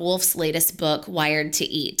Robb Wolf's latest book, Wired to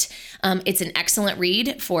Eat. It's an excellent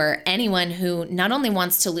read for anyone who not only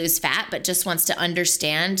wants to lose fat, but just wants to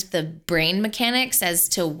understand the brain mechanics as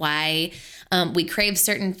to why we crave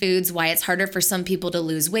certain foods, why it's harder for some people to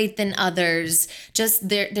lose weight than others. Just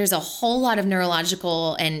there's a whole lot of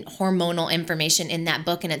neurological and hormonal information in that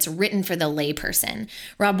book, and it's written for the layperson.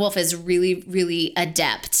 Robb Wolf is really, really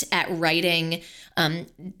adept at writing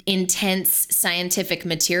intense scientific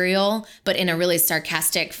material, but in a really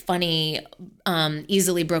sarcastic, funny,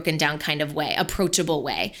 easily broken down kind of way, approachable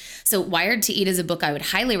way. So Wired to Eat is a book I would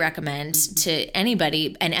highly recommend to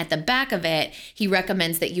anybody. And at the back of it, he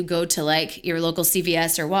recommends that you go to like your local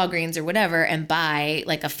CVS or Walgreens or whatever and buy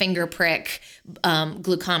like a finger prick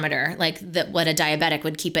glucometer, like what a diabetic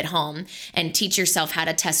would keep at home, and teach yourself how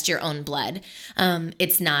to test your own blood.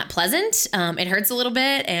 It's not pleasant. It hurts a little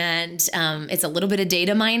bit, and it's a little bit of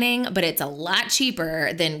data mining, but it's a lot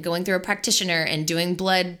cheaper than going through a practitioner and doing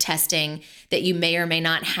blood testing that you may or may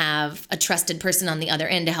not have a trusted person on the other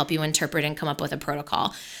end to help you interpret and come up with a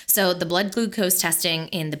protocol. So the blood glucose testing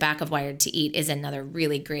in the back of Wired to Eat is another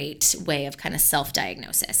really great way of kind of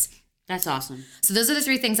self-diagnosis. That's awesome. So those are the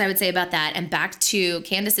 3 things I would say about that. And back to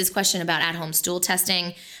Candace's question about at-home stool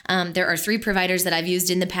testing. There are 3 providers that I've used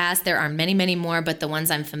in the past. There are many, many more, but the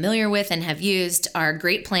ones I'm familiar with and have used are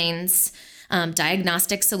Great Plains,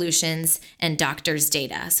 Diagnostic Solutions, and Doctors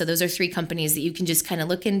Data. So those are 3 companies that you can just kind of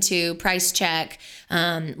look into, price check,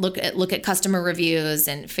 look at customer reviews,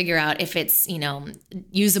 and figure out if it's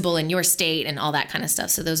usable in your state and all that kind of stuff.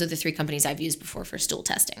 So those are the 3 companies I've used before for stool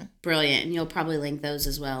testing. Brilliant, and you'll probably link those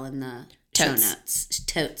as well in the show notes.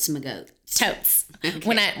 Totes my goat. Totes. Okay.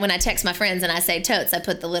 When I text my friends and I say totes, I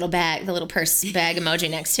put the little purse bag emoji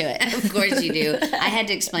next to it. Of course you do. I had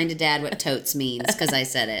to explain to Dad what totes means because I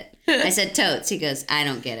said it. I said totes. He goes, I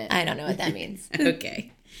don't get it. I don't know what that means.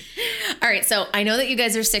 Okay. All right. So I know that you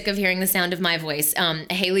guys are sick of hearing the sound of my voice.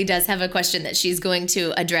 Haley does have a question that she's going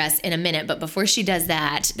to address in a minute. But before she does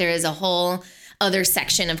that, there is a whole other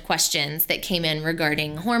section of questions that came in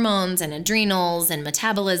regarding hormones and adrenals and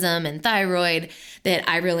metabolism and thyroid that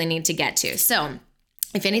I really need to get to. So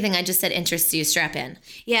if anything I just said interests you, strap in.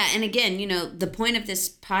 Yeah. And again, the point of this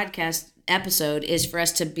podcast episode is for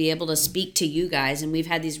us to be able to speak to you guys, and we've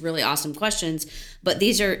had these really awesome questions, but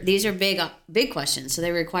these are big questions, so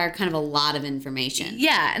they require kind of a lot of information.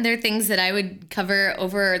 Yeah, and they're things that I would cover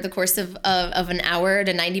over the course of an hour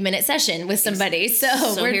to 90-minute session with somebody. So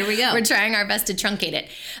here we go. We're trying our best to truncate it.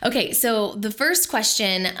 Okay, so the first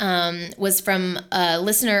question was from a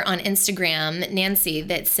listener on Instagram, Nancy,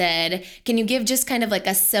 that said, can you give just kind of like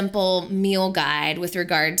a simple meal guide with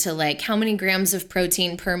regard to like how many grams of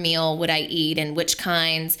protein per meal would I eat and which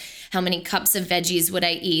kinds, how many cups of veggies would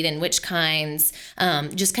I eat and which kinds,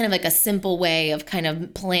 just kind of like a simple way of kind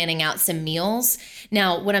of planning out some meals.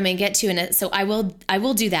 Now, what I'm going to get to, so I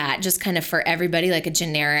will do that just kind of for everybody, like a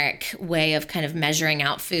generic way of kind of measuring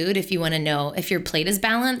out food if you want to know if your plate is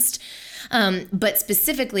balanced. But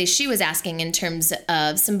specifically, she was asking in terms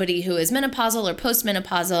of somebody who is menopausal or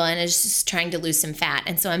postmenopausal and is just trying to lose some fat.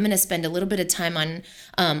 And so I'm going to spend a little bit of time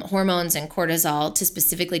on hormones and cortisol to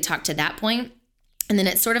specifically talk to that point. And then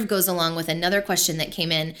it sort of goes along with another question that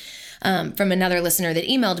came in from another listener that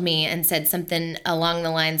emailed me and said something along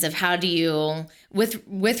the lines of how do you,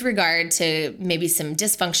 with regard to maybe some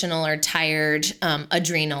dysfunctional or tired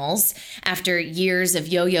adrenals after years of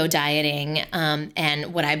yo-yo dieting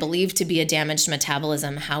and what I believe to be a damaged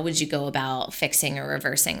metabolism, how would you go about fixing or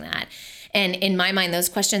reversing that? And in my mind, those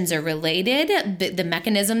questions are related. The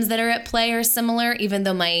mechanisms that are at play are similar, even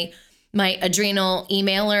though my adrenal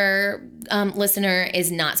emailer listener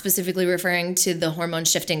is not specifically referring to the hormone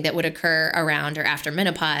shifting that would occur around or after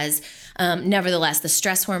menopause. Nevertheless, the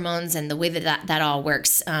stress hormones and the way that all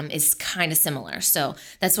works is kind of similar. So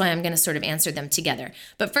that's why I'm going to sort of answer them together.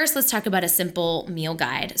 But first, let's talk about a simple meal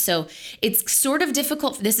guide. So it's sort of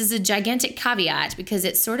difficult. This is a gigantic caveat because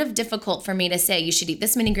it's sort of difficult for me to say you should eat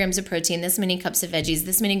this many grams of protein, this many cups of veggies,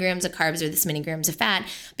 this many grams of carbs, or this many grams of fat,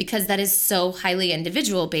 because that is so highly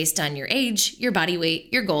individual based on your age, your body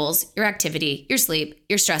weight, your goals, your activity, your sleep,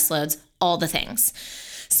 your stress loads, all the things.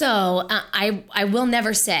 So I will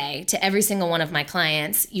never say to every single one of my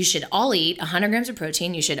clients, you should all eat 100 grams of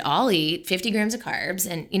protein, you should all eat 50 grams of carbs,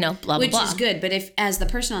 and, blah, blah, Which blah. is good. But if, as the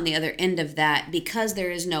person on the other end of that, because there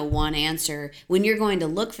is no one answer, when you're going to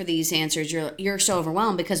look for these answers, you're so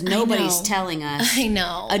overwhelmed because nobody's telling us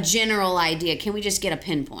a general idea. Can we just get a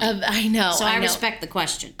pinpoint? I know. So I respect the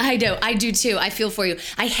question. I do too. I feel for you.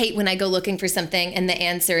 I hate when I go looking for something and the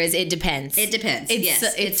answer is it depends. It depends.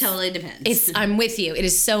 It totally depends. I'm with you. It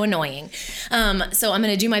is so annoying. So I'm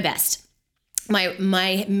going to do my best.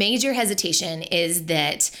 My major hesitation is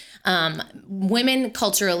that women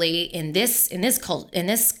culturally in this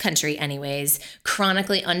country anyways,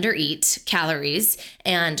 chronically undereat calories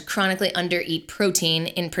and chronically undereat protein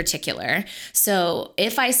in particular. So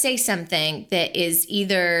if I say something that is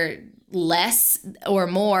either less or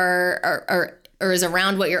more or is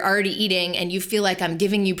around what you're already eating and you feel like I'm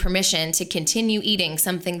giving you permission to continue eating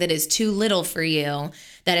something that is too little for you,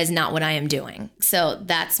 that is not what I am doing. So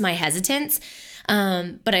that's my hesitance.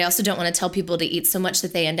 But I also don't want to tell people to eat so much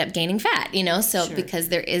that they end up gaining fat, so sure. Because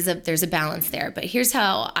there's a balance there. But here's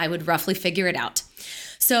how I would roughly figure it out.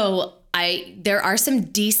 So there are some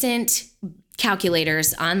decent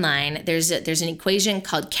calculators online. There's an equation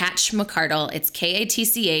called Katch-McArdle. It's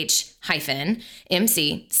KATCH-MCCARDLE.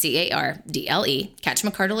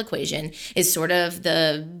 Katch-McArdle equation is sort of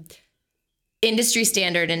the industry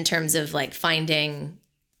standard in terms of like finding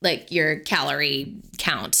like your calorie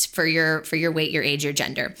count for your weight, your age, your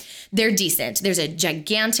gender. They're decent. There's a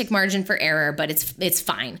gigantic margin for error, but it's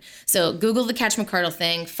fine. So Google the Katch-McArdle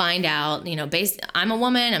thing, find out, I'm a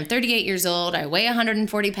woman, I'm 38 years old, I weigh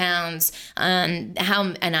 140 pounds, and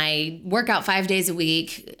I work out 5 days a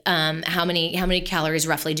week. How many calories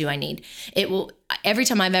roughly do I need? It will, every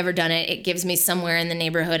time I've ever done it, it gives me somewhere in the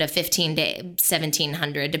neighborhood of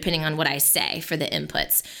 1,700, depending on what I say for the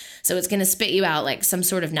inputs. So it's going to spit you out like some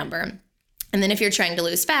sort of number. And then if you're trying to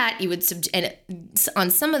lose fat, you would, and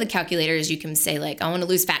on some of the calculators, you can say like, I want to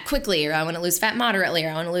lose fat quickly, or I want to lose fat moderately,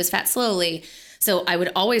 or I want to lose fat slowly. So I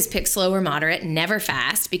would always pick slow or moderate, never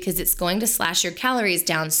fast, because it's going to slash your calories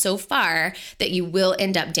down so far that you will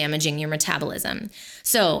end up damaging your metabolism.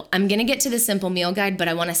 So I'm going to get to the simple meal guide, but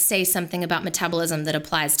I want to say something about metabolism that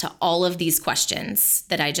applies to all of these questions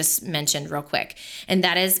that I just mentioned real quick. And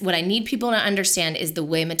that is what I need people to understand is the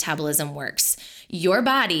way metabolism works. Your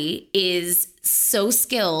body is so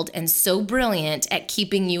skilled and so brilliant at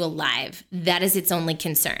keeping you alive. That is its only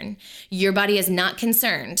concern. Your body is not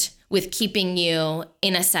concerned with keeping you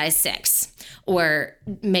in a size 6 or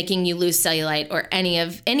making you lose cellulite or any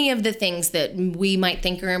of the things that we might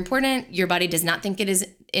think are important. Your body does not think it is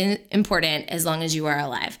important as long as you are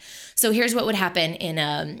alive. So here's what would happen in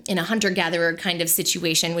a hunter-gatherer kind of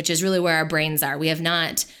situation, which is really where our brains are. We have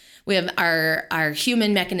not our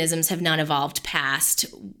human mechanisms have not evolved past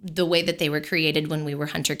the way that they were created when we were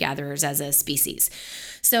hunter-gatherers as a species.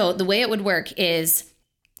 So the way it would work is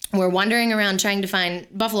we're wandering around trying to find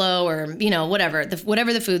buffalo or, whatever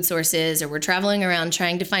the food source is, or we're traveling around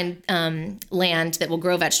trying to find land that will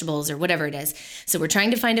grow vegetables or whatever it is. So we're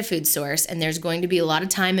trying to find a food source, and there's going to be a lot of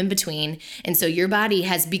time in between. And so your body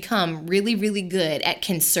has become really, really good at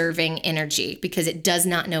conserving energy because it does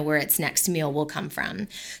not know where its next meal will come from.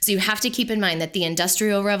 So you have to keep in mind that the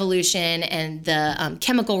Industrial Revolution and the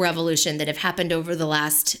chemical revolution that have happened over the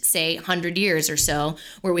last, say, 100 years or so,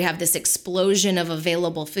 where we have this explosion of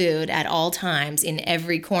available food at all times in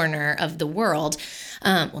every corner of the world,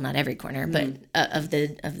 well, not every corner, but of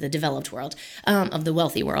the developed world, of the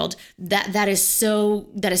wealthy world, that is so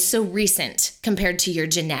recent compared to your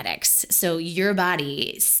genetics. So your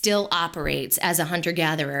body still operates as a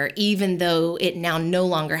hunter-gatherer, even though it now no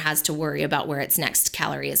longer has to worry about where its next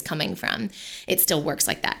calorie is coming from. It still works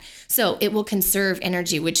like that. So it will conserve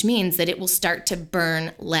energy, which means that it will start to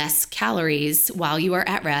burn less calories while you are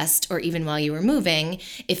at rest or even while you are moving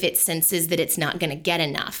if it senses that it's not going to get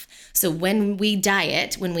enough. So when we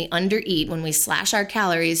diet, when we undereat, when we slash our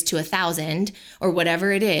calories to 1,000 or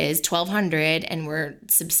whatever it is, 1,200, and we're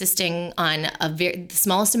subsisting on the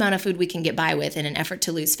smallest amount of food we can get by with in an effort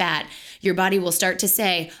to lose fat, your body will start to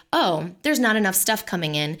say, oh, there's not enough stuff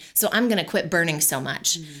coming in, so I'm going to quit burning so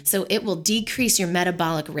much. So it will decrease your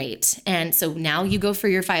metabolic rate. And so now you go for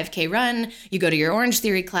your 5K run, you go to your Orange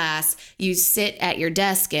Theory class, you sit at your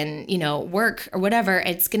desk and, work or whatever.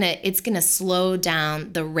 It's going to slow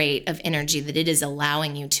down the rate of energy that it is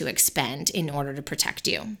allowing you to expend in order to protect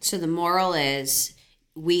you. So the moral is,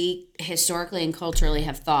 we historically and culturally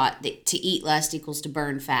have thought that to eat less equals to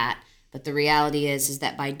burn fat. But the reality is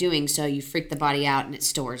that by doing so, you freak the body out and it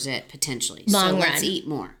stores it potentially. Long run. Let's eat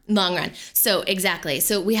more. Long run. So exactly.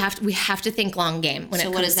 So we have to think long game when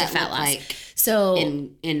it comes to fat loss. Like so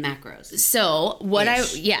in macros? So what I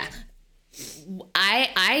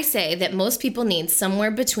say that most people need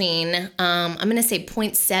somewhere between I'm going to say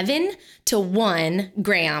 0.7 to 1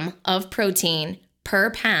 gram of protein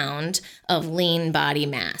per pound of lean body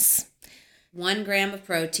mass. 1 gram of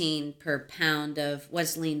protein per pound of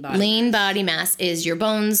what's lean body mass? Lean body mass is your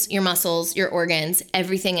bones, your muscles, your organs,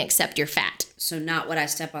 everything except your fat. So not what I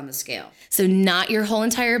step on the scale. So not your whole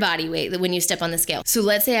entire body weight when you step on the scale. So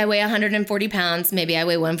let's say I weigh 140 pounds. Maybe I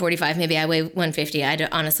weigh 145. Maybe I weigh 150. I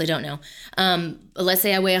honestly don't know. Let's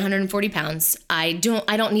say I weigh 140 pounds. I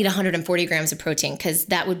don't need 140 grams of protein because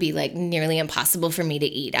that would be like nearly impossible for me to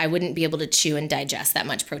eat. I wouldn't be able to chew and digest that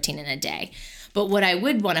much protein in a day. But what I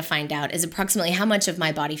would want to find out is approximately how much of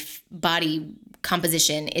my body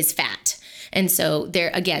composition is fat. And so there,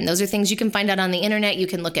 again, those are things you can find out on the internet. You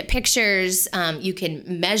can look at pictures. You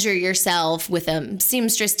can measure yourself with a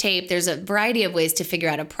seamstress tape. There's a variety of ways to figure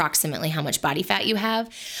out approximately how much body fat you have.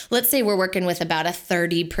 Let's say we're working with about a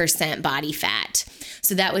 30% body fat.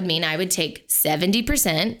 So that would mean I would take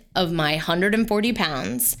 70% of my 140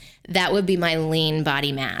 pounds. That would be my lean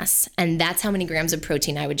body mass. And that's how many grams of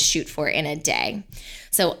protein I would shoot for in a day.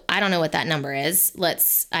 So I don't know what that number is.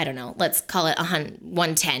 Let's call it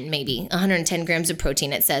 110, maybe 110 grams of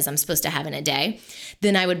protein it says I'm supposed to have in a day.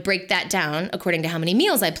 Then I would break that down according to how many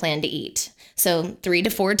meals I plan to eat. So 3 to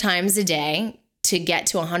 4 times a day to get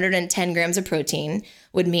to 110 grams of protein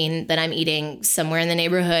would mean that I'm eating somewhere in the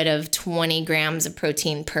neighborhood of 20 grams of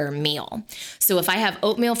protein per meal. So if I have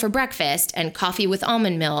oatmeal for breakfast and coffee with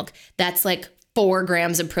almond milk, that's like 4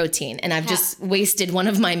 grams of protein, and I've just wasted one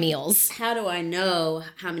of my meals. How do I know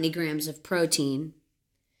how many grams of protein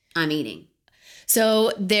I'm eating?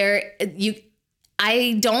 So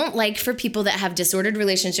I don't like for people that have disordered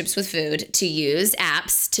relationships with food to use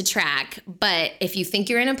apps to track, but if you think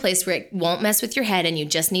you're in a place where it won't mess with your head and you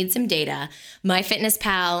just need some data,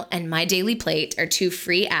 MyFitnessPal and My Daily Plate are 2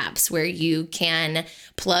 free apps where you can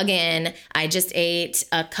plug in, I just ate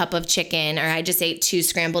a cup of chicken, or I just ate 2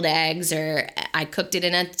 scrambled eggs, or I cooked it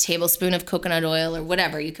in a tablespoon of coconut oil, or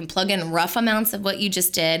whatever. You can plug in rough amounts of what you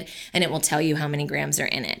just did, and it will tell you how many grams are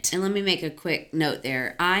in it. And let me make a quick note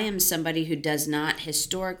there. I am somebody who does not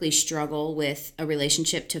historically struggle with a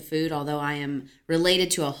relationship to food, although I am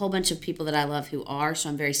related to a whole bunch of people that I love who are, so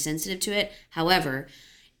I'm very sensitive to it. However,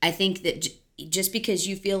 I think that just because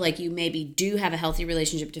you feel like you maybe do have a healthy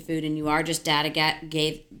relationship to food and you are just data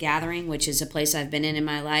gathering, which is a place I've been in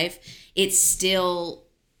my life, it's still,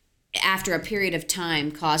 after a period of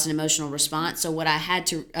time, caused an emotional response. So what I had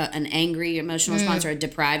to, an angry emotional response or a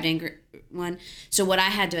deprived angry one. So what I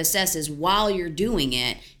had to assess is, while you're doing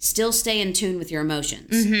it, still stay in tune with your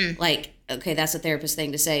emotions. Like, okay, that's a therapist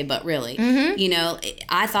thing to say, but really, you know,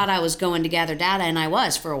 I thought I was going to gather data, and I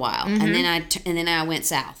was for a while, and then I went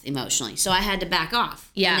south emotionally, so I had to back off.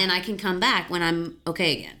 Yeah. And then I can come back when I'm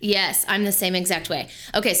okay again. Yes, I'm the same exact way.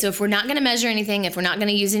 Okay, so if we're not going to measure anything, if we're not going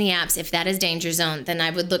to use any apps, if that is danger zone, then I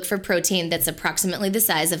would look for protein that's approximately the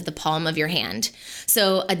size of the palm of your hand.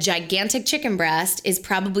 So a gigantic chicken breast is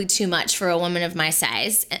probably too much for a woman of my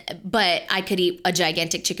size, but I could eat a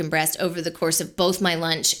gigantic chicken breast over the course of both my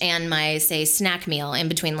lunch and my, say, snack meal in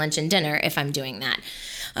between lunch and dinner if I'm doing that.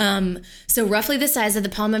 So roughly the size of the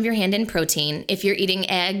palm of your hand in protein. If you're eating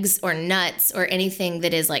eggs or nuts or anything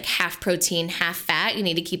that is like half protein, half fat, you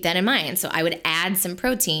need to keep that in mind. So I would add some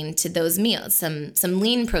protein to those meals, some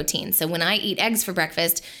lean protein. So when I eat eggs for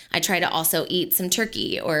breakfast, I try to also eat some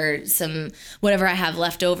turkey or some whatever I have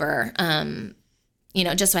left over, you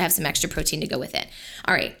know, just so I have some extra protein to go with it.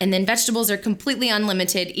 All right. And then vegetables are completely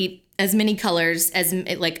unlimited. Eat as many colors as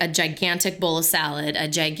like a gigantic bowl of salad, a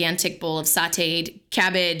gigantic bowl of sauteed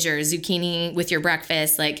cabbage or zucchini with your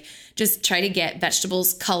breakfast. Like, just try to get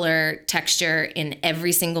vegetables, color, texture in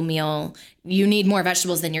every single meal. You need more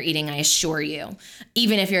vegetables than you're eating, I assure you.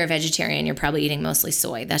 Even if you're a vegetarian, you're probably eating mostly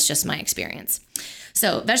soy. That's just my experience.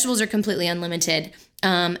 So vegetables are completely unlimited.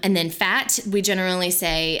 And then fat, we generally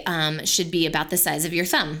say should be about the size of your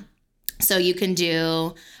thumb. So you can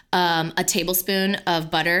do a tablespoon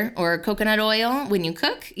of butter or coconut oil when you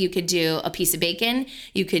cook. You could do a piece of bacon.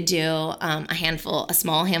 You could do a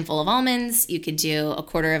small handful of almonds. You could do a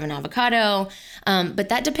quarter of an avocado. But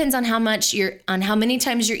that depends on how many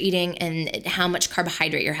times you're eating and how much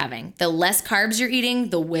carbohydrate you're having. The less carbs you're eating,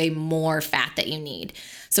 the way more fat that you need.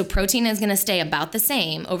 So protein is going to stay about the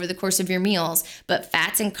same over the course of your meals, but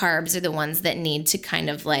fats and carbs are the ones that need to kind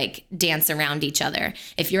of like dance around each other.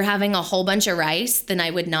 If you're having a whole bunch of rice, then I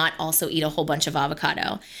would not also eat a whole bunch of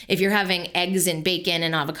avocado. If you're having eggs and bacon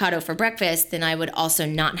and avocado for breakfast, then I would also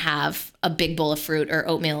not have a big bowl of fruit or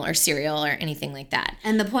oatmeal or cereal or anything like that.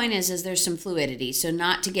 And the point is there's some fluidity. So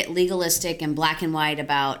not to get legalistic and black and white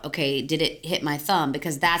about, okay, did it hit my thumb?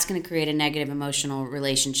 Because that's going to create a negative emotional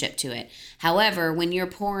relationship to it. However, when you're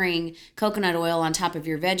pouring coconut oil on top of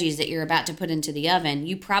your veggies that you're about to put into the oven,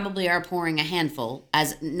 you probably are pouring a handful,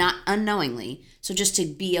 as not unknowingly. So just to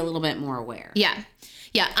be a little bit more aware.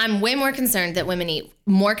 Yeah, I'm way more concerned that women eat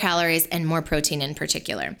more calories and more protein in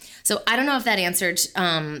particular. So I don't know if that answered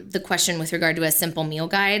the question with regard to a simple meal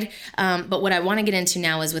guide. But what I want to get into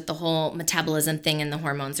now is with the whole metabolism thing and the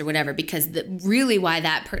hormones or whatever, because really why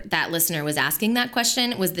that listener was asking that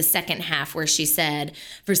question was the second half where she said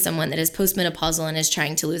for someone that is postmenopausal and is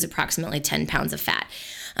trying to lose approximately 10 pounds of fat.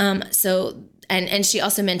 And she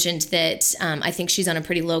also mentioned that I think she's on a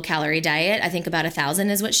pretty low calorie diet. I think about 1,000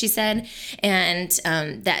 is what she said. And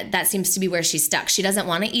that seems to be where she's stuck. She doesn't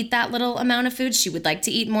want to eat that little amount of food. She would like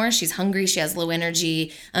to eat more. She's hungry. She has low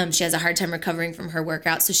energy. She has a hard time recovering from her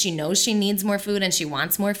workout. So she knows she needs more food and she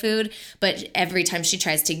wants more food. But every time she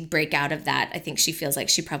tries to break out of that, I think she feels like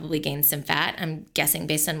she probably gains some fat. I'm guessing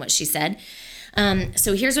based on what she said.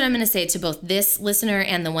 So here's what I'm going to say to both this listener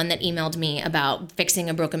and the one that emailed me about fixing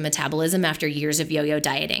a broken metabolism after years of yo-yo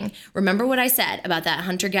dieting. Remember what I said about that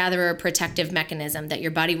hunter-gatherer protective mechanism that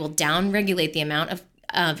your body will down-regulate the amount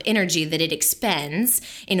of energy that it expends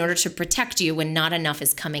in order to protect you when not enough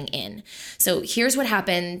is coming in. So here's what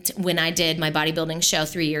happened when I did my bodybuilding show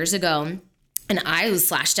 3 years ago. And I was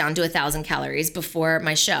slashed down to 1,000 calories before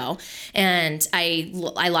my show. And I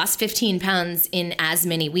lost 15 pounds in as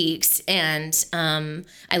many weeks. And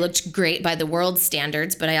I looked great by the world's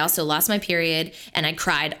standards, but I also lost my period and I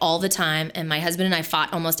cried all the time. And my husband and I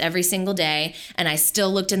fought almost every single day. And I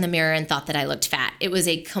still looked in the mirror and thought that I looked fat. It was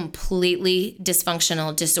a completely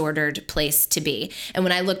dysfunctional, disordered place to be. And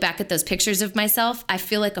when I look back at those pictures of myself, I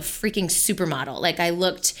feel like a freaking supermodel. Like I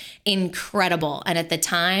looked incredible. And at the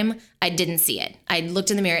time, I didn't see it. I looked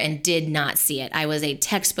in the mirror and did not see it. I was a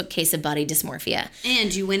textbook case of body dysmorphia.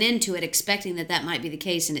 And you went into it expecting that might be the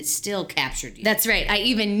case, and it still captured you. That's right. I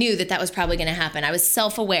even knew that was probably going to happen. I was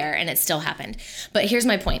self-aware, and it still happened. But here's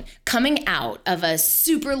my point. Coming out of a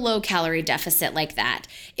super low calorie deficit like that,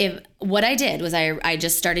 what I did was I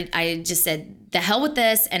just said, the hell with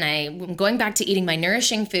this, and I'm going back to eating my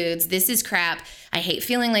nourishing foods. This is crap. I hate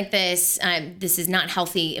feeling like this. This is not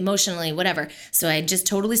healthy emotionally, whatever. So I just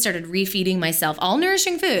totally started refeeding myself all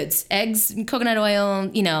nourishing foods, eggs, coconut oil,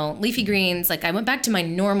 leafy greens. Like I went back to my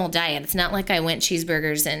normal diet. It's not like I went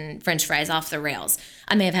cheeseburgers and French fries off the rails.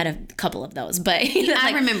 I may have had a couple of those, but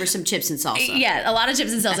I remember some chips and salsa. Yeah, a lot of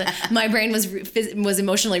chips and salsa. My brain was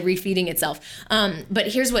emotionally refeeding itself. But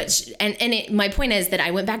here's what, my point is that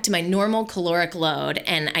I went back to my normal caloric load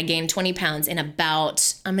and I gained 20 pounds in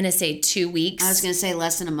about, I'm going to say 2 weeks. I was going to say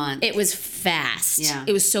less than a month. It was fast. Yeah.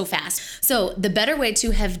 It was so fast. So the better way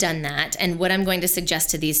to have done that, and what I'm going to suggest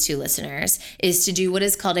to these two listeners, is to do what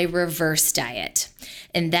is called a reverse diet.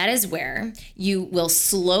 And that is where you will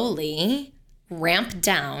slowly ramp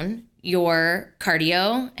down your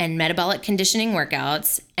cardio and metabolic conditioning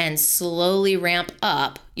workouts and slowly ramp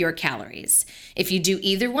up your calories. If you do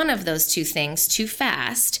either one of those two things too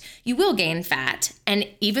fast, you will gain fat. And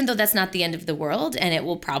even though that's not the end of the world and it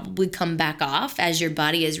will probably come back off as your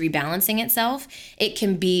body is rebalancing itself, it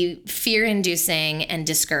can be fear-inducing and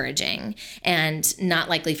discouraging and not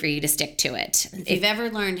likely for you to stick to it. If you've ever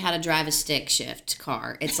learned how to drive a stick shift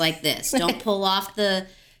car, it's like this. Don't pull off the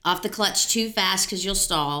clutch too fast because you'll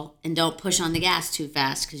stall, and don't push on the gas too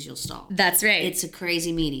fast because you'll stall. That's right. It's a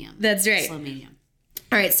crazy medium. That's right. Slow medium.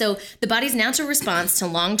 All right, so the body's natural response to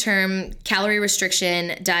long-term calorie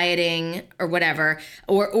restriction, dieting, or whatever,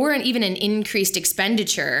 or even an increased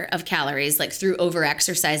expenditure of calories, like through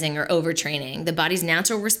over-exercising or overtraining, the body's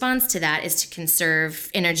natural response to that is to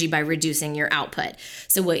conserve energy by reducing your output.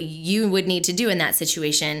 So what you would need to do in that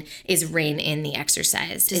situation is rein in the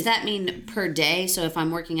exercise. Does that mean per day? So if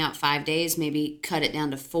I'm working out 5 days, maybe cut it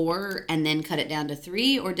down to 4 and then cut it down to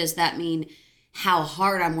 3? Or does that mean how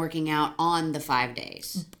hard I'm working out on the 5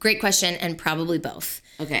 days? Great question, and probably both.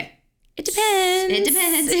 Okay. It depends.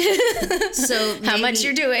 It depends. So how much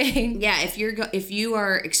you're doing. Yeah, if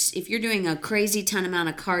you're doing a crazy ton amount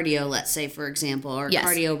of cardio, let's say for example, or Yes.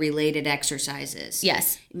 cardio related exercises.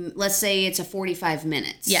 Yes. Let's say it's a 45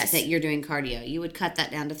 minutes Yes. that you're doing cardio. You would cut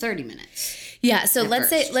that down to 30 minutes. Yeah, so let's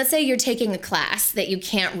first. say you're taking a class that you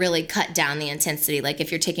can't really cut down the intensity. Like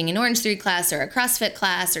if you're taking an Orange 3 class or a CrossFit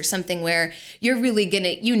class or something where you're really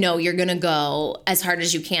you're gonna go as hard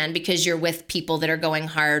as you can because you're with people that are going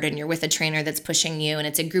hard and you're with a trainer that's pushing you and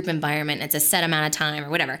it's a group environment and it's a set amount of time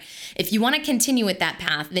or whatever. If you want to continue with that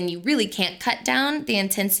path, then you really can't cut down the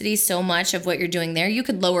intensity so much of what you're doing there. You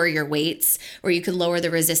could lower your weights or you could lower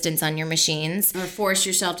the resistance on your machines. Or force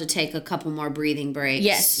yourself to take a couple more breathing breaks.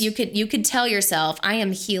 Yes, you could tell yourself, I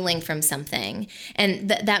am healing from something. And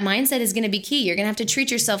that mindset is going to be key. You're going to have to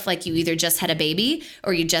treat yourself like you either just had a baby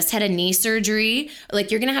or you just had a knee surgery.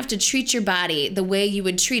 Like you're going to have to treat your body the way you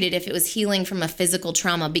would treat it if it was healing from a physical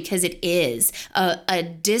trauma, because it is. A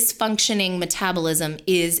dysfunctioning metabolism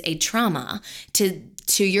is a trauma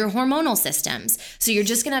to your hormonal systems. So you're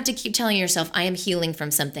just going to have to keep telling yourself, I am healing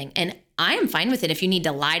from something. And I am fine with it if you need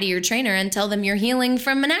to lie to your trainer and tell them you're healing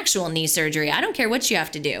from an actual knee surgery. I don't care what you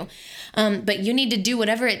have to do. But you need to do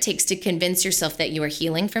whatever it takes to convince yourself that you are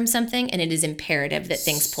healing from something, and it is imperative that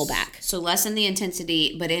things pull back. So lessen the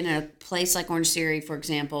intensity, but in a place like Orange Theory, for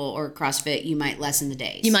example, or CrossFit, you might lessen the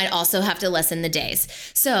days. You might also have to lessen the days.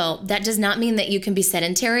 So that does not mean that you can be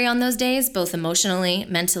sedentary on those days, both emotionally,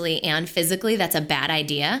 mentally, and physically. That's a bad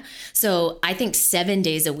idea. So I think 7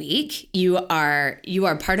 days a week, you are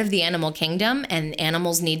part of the animal kingdom, and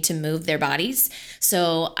animals need to move their bodies.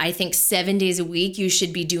 So I think 7 days a week, you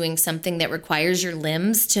should be doing something that requires your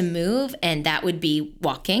limbs to move, and that would be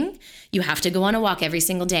walking. You have to go on a walk every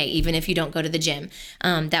single day, even if you don't go to the gym.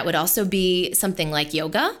 That would also be something like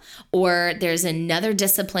yoga, or there's another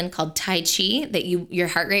discipline called Tai Chi that your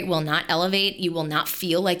heart rate will not elevate. You will not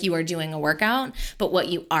feel like you are doing a workout, but what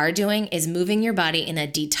you are doing is moving your body in a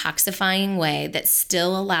detoxifying way that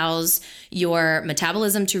still allows your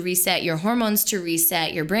metabolism to reset, your hormones to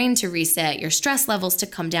reset, your brain to reset, your stress levels to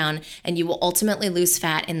come down, and you will ultimately lose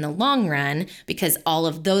fat in the long run because all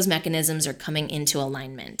of those mechanisms are coming into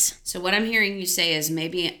alignment. So what I'm hearing you say is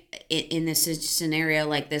maybe in this scenario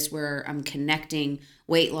like this where I'm connecting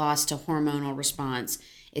weight loss to hormonal response,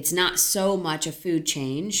 it's not so much a food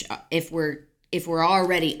change if we're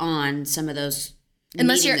already on some of those.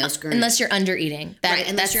 Unless you're under eating.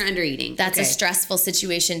 Unless you're under eating. That's a stressful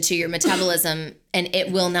situation to your metabolism, and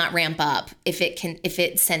it will not ramp up if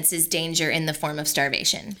it senses danger in the form of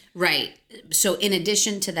starvation. Right. So in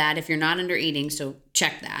addition to that, if you're not under eating, so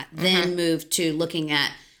check that. Then move to looking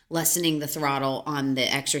at lessening the throttle on the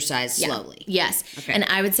exercise slowly. Yes. Okay. And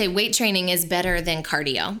I would say weight training is better than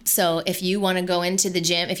cardio. So if you want to go into the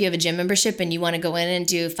gym, if you have a gym membership and you want to go in and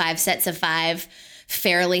do 5 sets of 5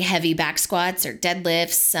 fairly heavy back squats or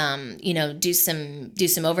deadlifts, do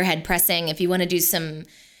some overhead pressing. If you want to do some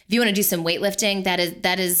if you want to do some weightlifting,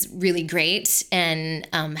 that is really great and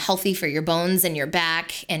healthy for your bones and your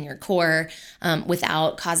back and your core,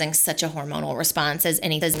 without causing such a hormonal response as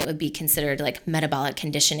anything that would be considered like metabolic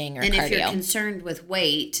conditioning or and cardio. If you're concerned with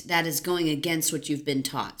weight, that is going against what you've been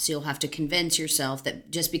taught. So you'll have to convince yourself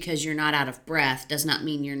that just because you're not out of breath does not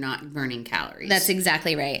mean you're not burning calories. That's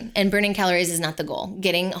exactly right. And burning calories is not the goal.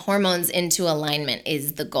 Getting hormones into alignment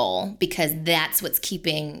is the goal, because that's what's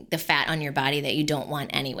keeping the fat on your body that you don't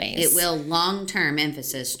want anyways. It will, long-term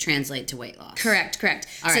emphasis, translate to weight loss. Correct.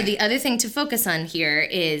 All So right. the other thing to focus on here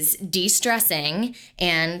is de-stressing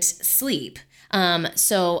and sleep.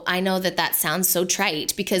 So I know that sounds so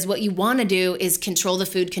trite, because what you want to do is control the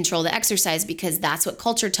food, control the exercise, because that's what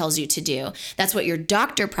culture tells you to do. That's what your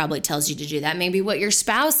doctor probably tells you to do. That may be what your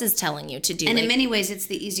spouse is telling you to do. And in many ways, it's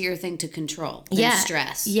the easier thing to control than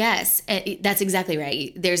stress. Yes, that's exactly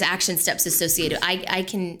right. There's action steps associated. I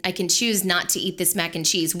can choose not to eat this mac and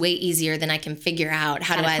cheese way easier than I can figure out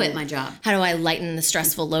how do I quit my job. How do I lighten the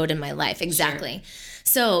stressful load in my life? Exactly. Sure.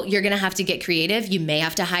 So you're going to have to get creative. You may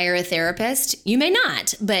have to hire a therapist. You may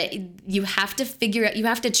not, but you have to figure out, you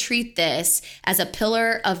have to treat this as a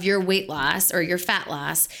pillar of your weight loss or your fat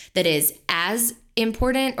loss that is as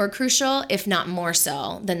important or crucial, if not more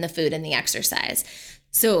so, than the food and the exercise.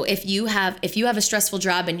 So if you have a stressful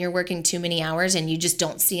job and you're working too many hours and you just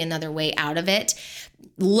don't see another way out of it,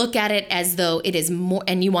 look at it as though it is more,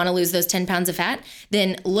 and you want to lose those 10 pounds of fat,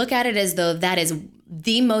 then look at it as though that is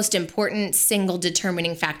the most important single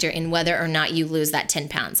determining factor in whether or not you lose that 10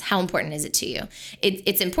 pounds. How important is it to you?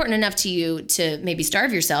 It's important enough to you to maybe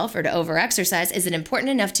starve yourself or to over-exercise. Is it important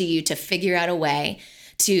enough to you to figure out a way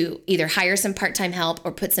to either hire some part-time help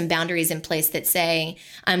or put some boundaries in place that say,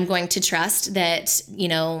 I'm going to trust that,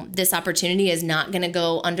 this opportunity is not going to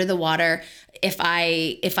go under the water if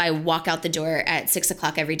I walk out the door at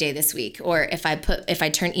 6:00 every day this week, or if I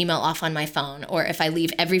turn email off on my phone, or if I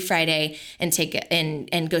leave every Friday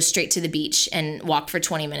and go straight to the beach and walk for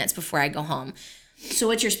 20 minutes before I go home. So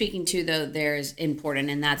what you're speaking to, though, there is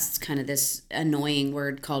important, and that's kind of this annoying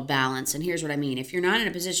word called balance. And here's what I mean. If you're not in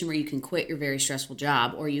a position where you can quit your very stressful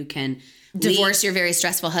job, or you can divorce your very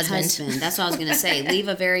stressful husband. That's what I was going to say. Leave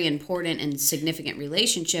a very important and significant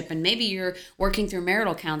relationship, and maybe you're working through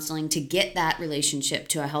marital counseling to get that relationship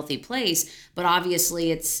to a healthy place, but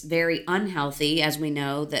obviously it's very unhealthy, as we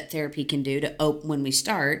know that therapy can do to open when we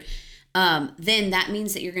start. Then that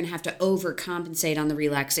means that you're going to have to overcompensate on the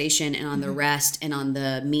relaxation and on the rest and on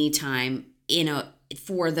the me time,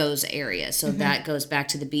 for those areas. So that goes back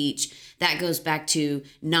to the beach. That goes back to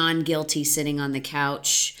non-guilty sitting on the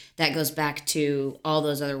couch. That goes back to all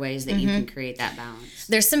those other ways that you can create that balance.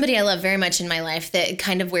 There's somebody I love very much in my life that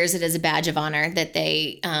kind of wears it as a badge of honor, that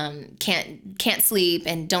they can't sleep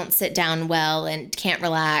and don't sit down well and can't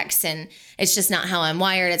relax, and it's just not how I'm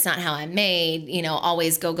wired. It's not how I'm made.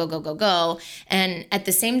 Always go, go, go, go, go. And at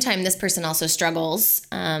the same time, this person also struggles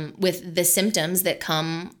with the symptoms that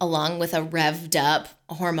come along with a revved up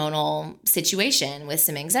hormonal situation, with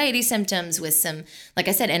some anxiety symptoms, with some, like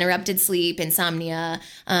I said, interrupted sleep, insomnia,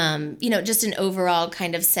 just an overall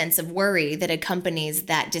kind of sense of worry that accompanies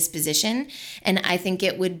that disposition. And I think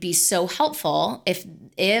it would be so helpful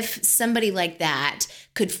if somebody like that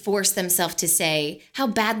could force themselves to say, how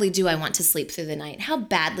badly do I want to sleep through the night? How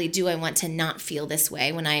badly do I want to not feel this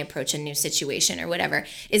way when I approach a new situation or whatever?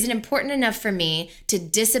 Is it important enough for me to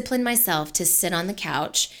discipline myself to sit on the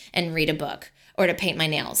couch and read a book? Or to paint my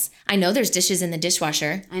nails? I know there's dishes in the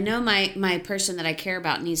dishwasher. I know my person that I care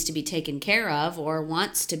about needs to be taken care of or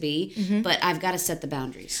wants to be, but I've got to set the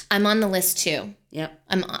boundaries. I'm on the list too. Yep.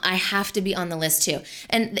 I have to be on the list too.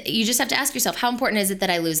 And you just have to ask yourself, how important is it that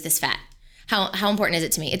I lose this fat? How important is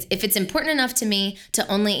it to me? If it's important enough to me to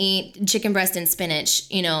only eat chicken breast and spinach,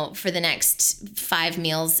 for the next 5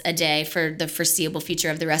 meals a day for the foreseeable future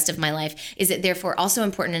of the rest of my life, is it therefore also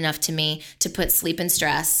important enough to me to put sleep and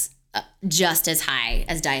stress just as high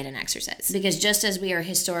as diet and exercise? Because just as we are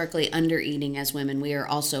historically under eating as women, we are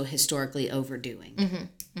also historically overdoing.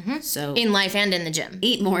 So in life and in the gym,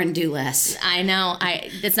 eat more and do less. I know.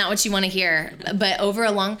 That's not what you want to hear. But over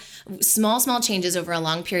small changes over a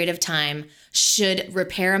long period of time should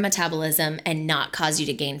repair a metabolism and not cause you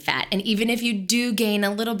to gain fat. And even if you do gain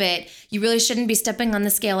a little bit, you really shouldn't be stepping on the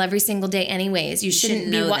scale every single day anyways. You shouldn't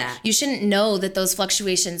know that. You shouldn't know that those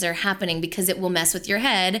fluctuations are happening, because it will mess with your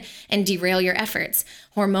head and derail your efforts.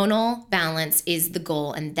 Hormonal balance is the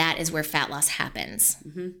goal, and that is where fat loss happens.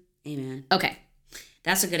 Amen. Okay.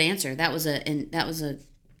 That's a good answer. That was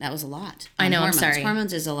a lot. I know. Hormones. I'm sorry.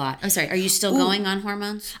 Hormones is a lot. I'm sorry. Are you still going on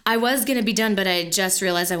hormones? I was going to be done, but I just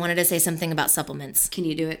realized I wanted to say something about supplements. Can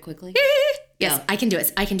you do it quickly? Yes, Go. I can do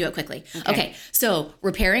it. I can do it quickly. Okay. So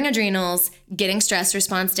repairing adrenals, getting stress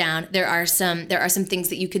response down. There are some things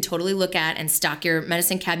that you could totally look at and stock your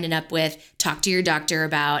medicine cabinet up with, talk to your doctor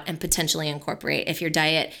about, and potentially incorporate if your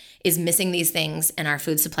diet is missing these things and our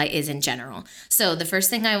food supply is in general. So the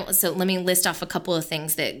first thing so let me list off a couple of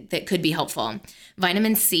things that could be helpful.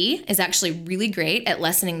 Vitamin C is actually really great at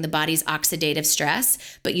lessening the body's oxidative stress,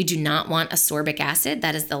 but you do not want ascorbic acid.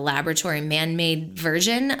 That is the laboratory man-made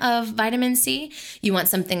version of vitamin C. You want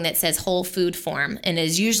something that says whole food form and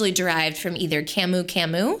is usually derived from either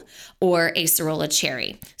camu or acerola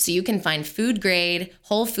cherry. So you can find food grade,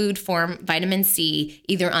 whole food form vitamin C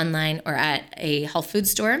either online or at a health food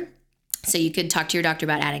store. So you could talk to your doctor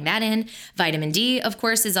about adding that in. Vitamin D, of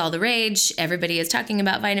course, is all the rage. Everybody is talking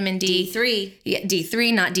about vitamin D. D3. Yeah,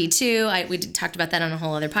 D3, not D2. We talked about that on a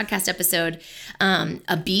whole other podcast episode.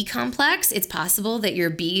 A B complex, it's possible that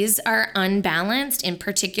your Bs are unbalanced, in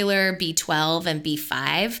particular B12 and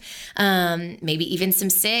B5, maybe even some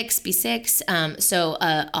B6. So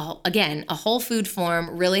again, a whole food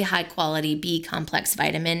form, really high quality B complex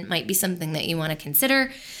vitamin might be something that you want to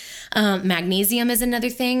consider. Magnesium is another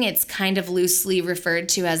thing. It's kind of loosely referred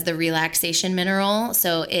to as the relaxation mineral.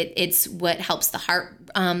 So it's what helps the heart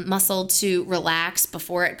muscle to relax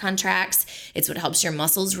before it contracts. It's what helps your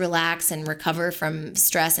muscles relax and recover from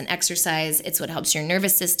stress and exercise. It's what helps your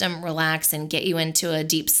nervous system relax and get you into a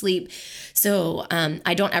deep sleep. So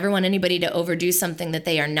I don't ever want anybody to overdo something that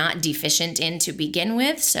they are not deficient in to begin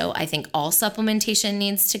with. So I think all supplementation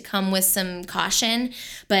needs to come with some caution,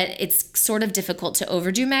 but it's sort of difficult to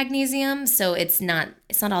overdo magnesium. So it's not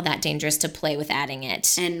all that dangerous to play with adding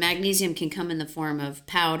it. And magnesium can come in the form of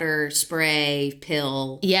powder, spray,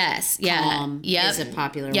 pill. Yes. Yeah. Calm is a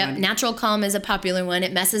popular one. Natural Calm is a popular one.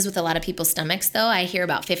 It messes with a lot of people's stomachs, though. I hear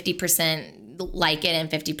about 50% like it and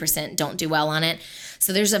 50% don't do well on it.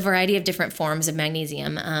 So there's a variety of different forms of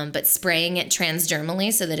magnesium, but spraying it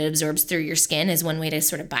transdermally so that it absorbs through your skin is one way to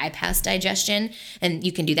sort of bypass digestion. And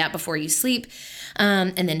you can do that before you sleep.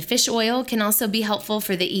 And then fish oil can also be helpful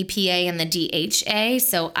for the EPA and the DHA.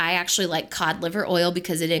 So I actually like cod liver oil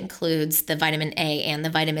because it includes the vitamin A and the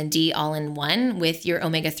vitamin D all in one with your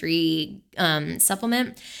omega-3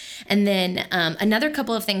 supplement. And then another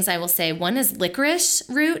couple of things I will say. One is licorice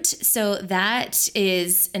root. So that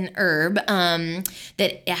is an herb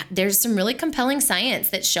that there's some really compelling science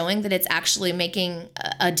that's showing that it's actually making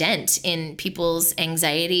a dent in people's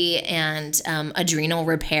anxiety and adrenal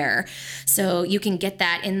repair. So you can get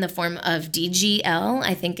that in the form of DGL.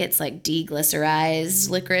 I think it's like deglycerized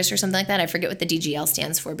licorice or something like that. I forget what the DGL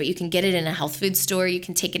stands for, but you can get it in a health food store. You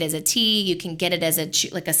can take it as a tea. You can get it as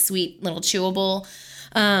like a sweet little chewable.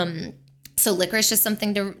 So licorice is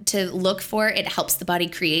something to look for. It helps the body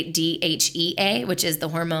create DHEA, which is the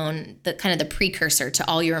hormone, the kind of the precursor to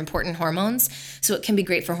all your important hormones. So it can be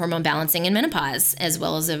great for hormone balancing in menopause, as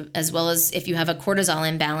well as if you have a cortisol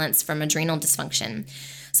imbalance from adrenal dysfunction.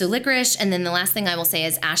 So licorice, and then the last thing I will say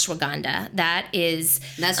is ashwagandha.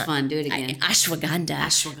 That's fun. Do it again.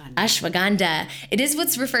 Ashwagandha. It is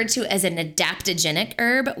what's referred to as an adaptogenic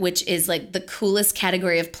herb, which is like the coolest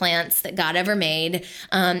category of plants that God ever made.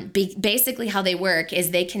 Basically, how they work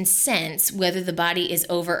is they can sense whether the body is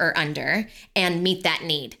over or under and meet that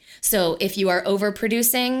need. So if you are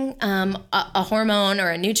overproducing a hormone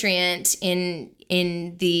or a nutrient in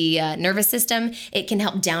the nervous system, it can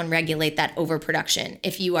help downregulate that overproduction.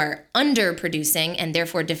 If you are underproducing and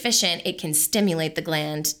therefore deficient, it can stimulate the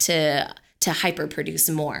gland to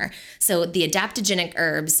hyperproduce more. So the adaptogenic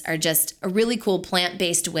herbs are just a really cool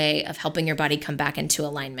plant-based way of helping your body come back into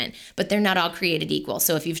alignment, but they're not all created equal.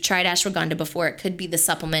 So if you've tried ashwagandha before, it could be the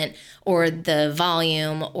supplement or the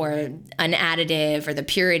volume or an additive or the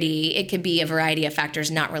purity. It could be a variety of factors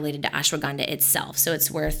not related to ashwagandha itself. So it's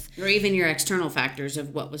worth... Or even your external factors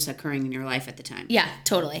of what was occurring in your life at the time. Yeah,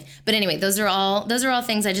 totally. But anyway, those are all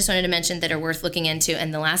things I just wanted to mention that are worth looking into.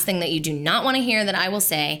 And the last thing that you do not want to hear that I will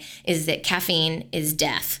say is that caffeine is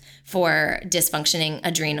death for dysfunctioning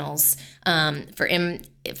adrenals,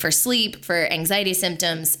 for sleep, for anxiety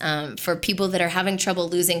symptoms, for people that are having trouble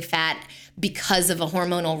losing fat because of a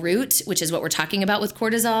hormonal root, which is what we're talking about with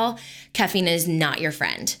cortisol. Caffeine is not your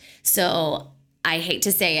friend. So I hate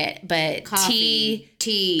to say it, but tea,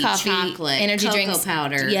 coffee, chocolate, energy cocoa drinks,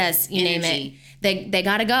 powder, yes, you name it. They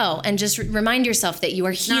got to go. And just remind yourself that you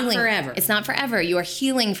are healing. Not forever. It's not forever. You are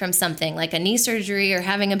healing from something like a knee surgery or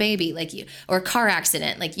having a baby, or a car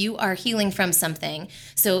accident. Like you are healing from something.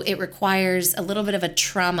 So it requires a little bit of a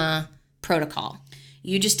trauma protocol.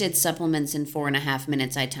 You just did supplements in 4.5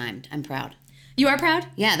 minutes. I timed. I'm proud. You are proud?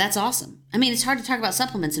 Yeah, that's awesome. I mean, it's hard to talk about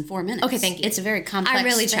supplements in 4 minutes. Okay, thank you. It's a very complex I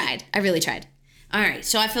really thing. tried. All right,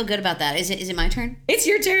 so I feel good about that. Is it my turn? It's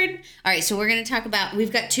your turn. All right, so we're going to talk about,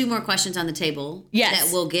 we've got 2 more questions on the table that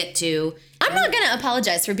we'll get to. I'm not going to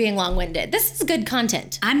apologize for being long-winded. This is good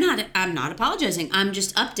content. I'm not apologizing. I'm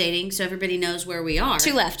just updating so everybody knows where we are.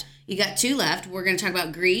 2 left. You got 2 left. We're going to talk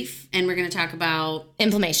about grief and we're going to talk about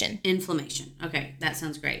inflammation. Okay, that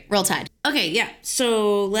sounds great. Roll Tide. Okay, yeah.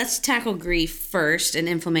 So let's tackle grief first and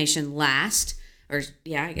inflammation last. Or,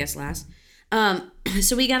 yeah, I guess last.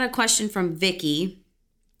 So we got a question from Vicky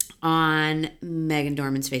on Megan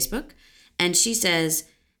Dorman's Facebook. And she says,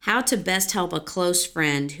 how to best help a close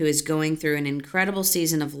friend who is going through an incredible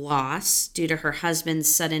season of loss due to her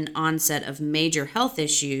husband's sudden onset of major health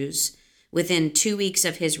issues within 2 weeks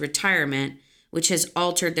of his retirement, which has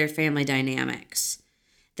altered their family dynamics.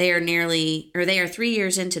 They are 3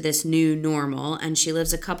 years into this new normal, and she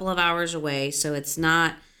lives a couple of hours away, so it's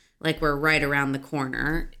not like we're right around the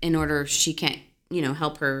corner. In order, she can't,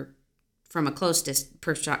 help her from a close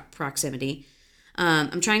proximity.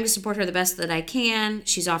 I'm trying to support her the best that I can.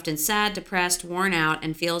 She's often sad, depressed, worn out,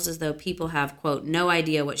 and feels as though people have, quote, no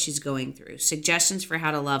idea what she's going through. Suggestions for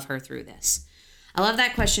how to love her through this. I love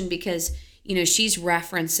that question because, she's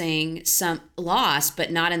referencing some loss,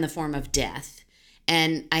 but not in the form of death.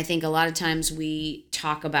 And I think a lot of times we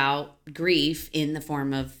talk about grief in the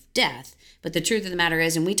form of death. But the truth of the matter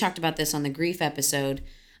is, and we talked about this on the grief episode,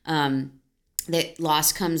 that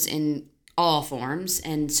loss comes in all forms,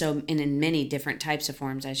 and in many different types of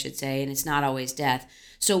forms, I should say, and it's not always death.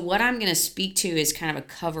 So what I'm going to speak to is kind of a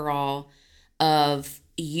coverall of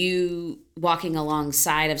you walking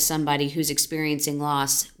alongside of somebody who's experiencing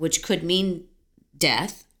loss, which could mean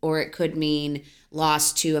death, or it could mean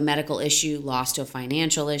loss to a medical issue, loss to a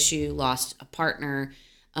financial issue, lost a partner,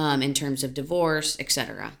 in terms of divorce,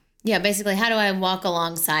 etc. Yeah, basically, how do I walk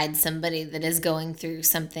alongside somebody that is going through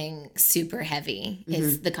something super heavy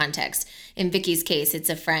is the context. In Vicky's case,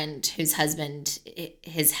 it's a friend whose husband,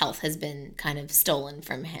 his health has been kind of stolen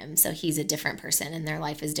from him. So he's a different person and their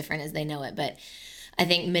life is different as they know it. But I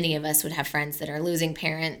think many of us would have friends that are losing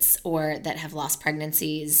parents or that have lost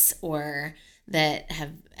pregnancies or that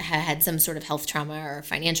have had some sort of health trauma or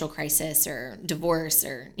financial crisis or divorce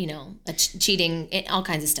or, cheating, all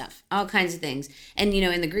kinds of stuff. All kinds of things. And,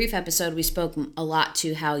 in the grief episode, we spoke a lot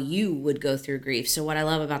to how you would go through grief. So what I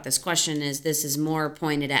love about this question is this is more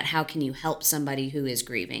pointed at how can you help somebody who is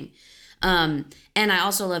grieving. And I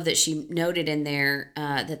also love that she noted in there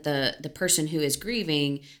that the person who is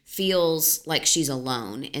grieving feels like she's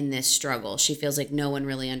alone in this struggle. She feels like no one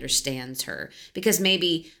really understands her because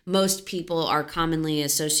maybe most people are commonly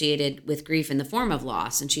associated with grief in the form of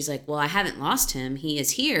loss. And she's like, well, I haven't lost him. He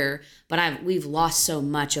is here, but we've lost so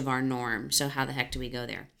much of our norm. So how the heck do we go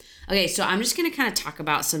there? Okay, so I'm just going to kind of talk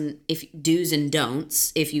about some do's and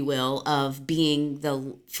don'ts, if you will, of being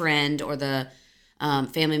the friend or the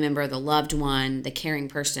family member, the loved one, the caring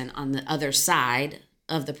person on the other side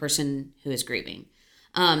of the person who is grieving.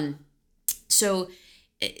 So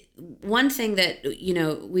one thing that,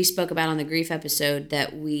 we spoke about on the grief episode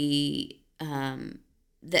that we,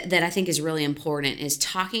 that I think is really important is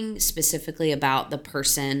talking specifically about the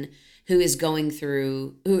person who is going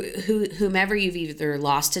through, whomever you've either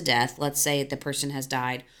lost to death, let's say the person has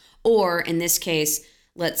died, or in this case,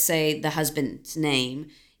 let's say the husband's name.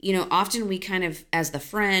 Often we kind of, as the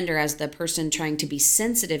friend or as the person trying to be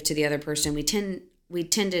sensitive to the other person, we tend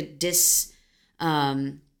to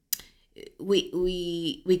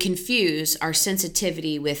we confuse our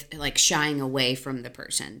sensitivity with like shying away from the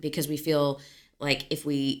person because we feel like if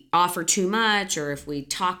we offer too much or if we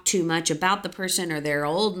talk too much about the person or their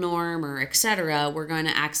old norm or etc., we're going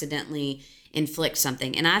to accidentally inflict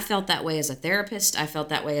something. And I felt that way as a therapist. I felt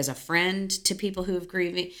that way as a friend to people who have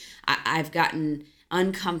grieving. I've gotten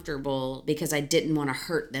uncomfortable because I didn't want to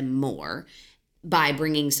hurt them more by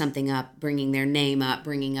bringing something up, bringing their name up,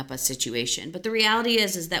 bringing up a situation. But the reality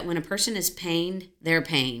is that when a person is pained, they're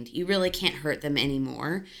pained. You really can't hurt them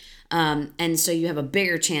anymore. And so you have a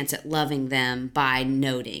bigger chance at loving them by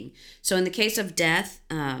noting. So in the case of death,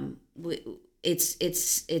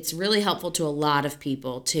 it's really helpful to a lot of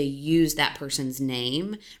people to use that person's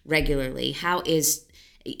name regularly. How is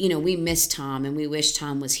we miss Tom and we wish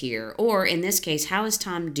Tom was here. Or in this case, how is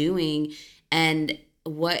Tom doing and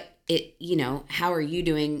how are you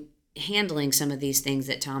doing handling some of these things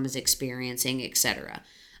that Tom is experiencing, etc.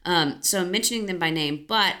 So I'm mentioning them by name,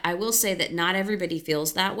 but I will say that not everybody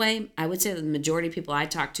feels that way. I would say that the majority of people I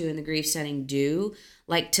talk to in the grief setting do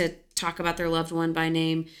like to talk about their loved one by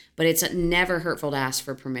name, but it's never hurtful to ask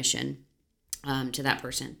for permission to that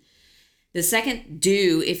person. The second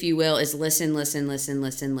do, if you will, is listen,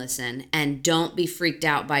 and don't be freaked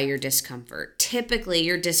out by your discomfort. Typically,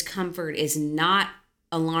 your discomfort is not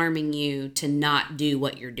alarming you to not do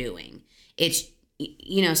what you're doing. It's,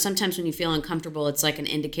 sometimes when you feel uncomfortable, it's like an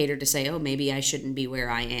indicator to say, oh, maybe I shouldn't be where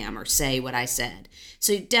I am, or say what I said.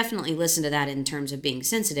 So definitely listen to that in terms of being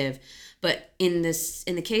sensitive. But in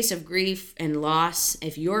the case of grief and loss,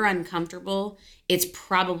 if you're uncomfortable, it's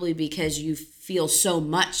probably because you feel so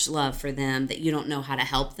much love for them that you don't know how to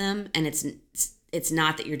help them. And it's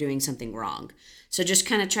not that you're doing something wrong. So just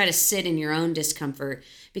kind of try to sit in your own discomfort,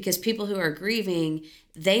 because people who are grieving,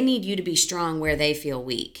 they need you to be strong where they feel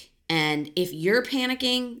weak. And if you're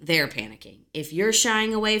panicking, they're panicking. If you're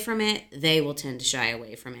shying away from it, they will tend to shy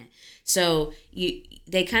away from it. So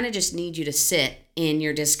they kind of just need you to sit in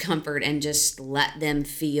your discomfort and just let them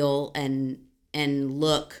feel and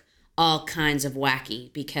look all kinds of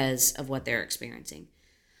wacky because of what they're experiencing.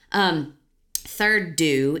 Third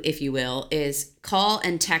do, if you will, is call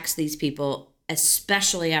and text these people,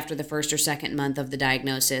 especially after the first or second month of the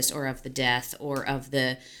diagnosis or of the death or of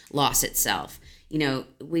the loss itself.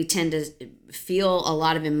 We tend to feel a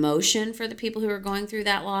lot of emotion for the people who are going through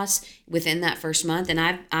that loss within that first month. And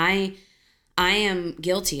I am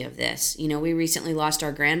guilty of this. We recently lost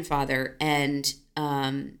our grandfather, and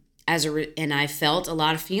and I felt a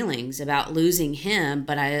lot of feelings about losing him,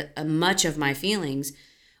 but much of my feelings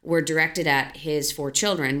were directed at his 4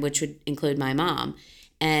 children, which would include my mom,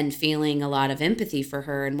 and feeling a lot of empathy for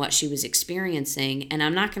her and what she was experiencing. And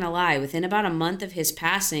I'm not going to lie, within about a month of his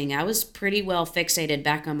passing, I was pretty well fixated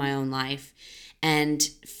back on my own life and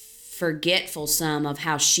forgetful some of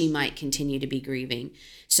how she might continue to be grieving.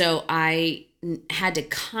 So I had to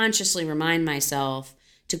consciously remind myself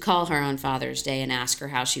to call her on Father's Day and ask her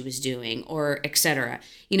how she was doing, or etc.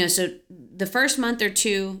 So the first month or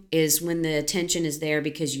two is when the attention is there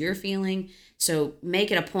because you're feeling. So make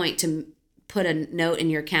it a point to put a note in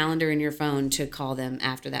your calendar in your phone to call them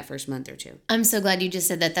after that first month or two. I'm so glad you just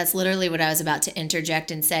said that. That's literally what I was about to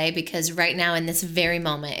interject and say, because right now in this very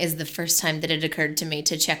moment is the first time that it occurred to me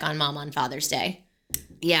to check on Mom on Father's Day.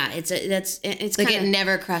 Yeah, it's like it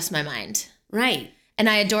never crossed my mind. Right. And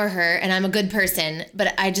I adore her and I'm a good person,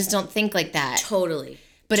 but I just don't think like that. Totally.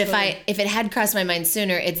 But if it had crossed my mind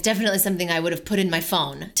sooner, it's definitely something I would have put in my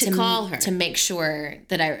phone to call her to make sure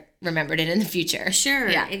that I remembered it in the future. Sure.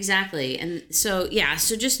 Yeah, exactly. And so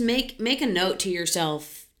just make a note to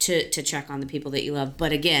yourself to check on the people that you love.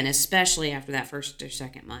 But again, especially after that first or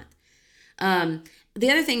second month. The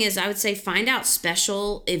other thing is, I would say find out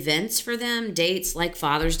special events for them, dates like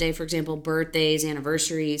Father's Day, for example, birthdays,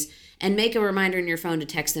 anniversaries, and make a reminder in your phone to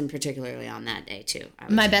text them particularly on that day too.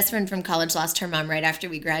 My best friend from college lost her mom right after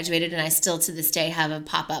we graduated, and I still to this day have a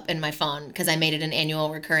pop-up in my phone because I made it an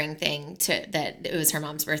annual recurring thing that it was her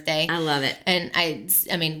mom's birthday. I love it. And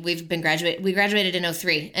I mean, we graduated in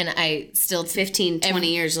 2003, and I still 20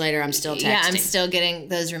 years later, I'm still texting. Yeah, I'm still getting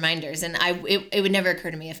those reminders, and it would never occur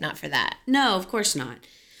to me if not for that. No, of course not.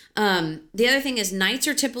 The other thing is nights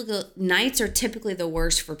are typically the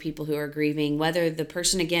worst for people who are grieving, whether the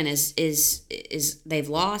person again is they've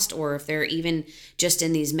lost, or if they're even just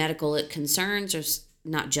in these medical concerns, or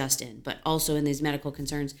not just in, but also in these medical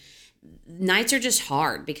concerns. Nights are just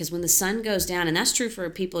hard because when the sun goes down, and that's true for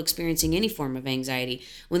people experiencing any form of anxiety,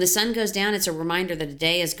 when the sun goes down, it's a reminder that a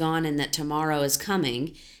day is gone and that tomorrow is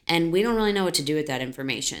coming, and we don't really know what to do with that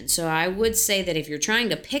information. So I would say that if you're trying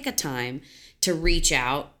to pick a time to reach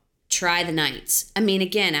out, try the nights. I mean,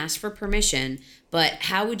 again, ask for permission, but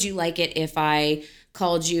how would you like it if I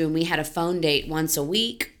called you and we had a phone date once a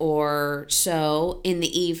week or so in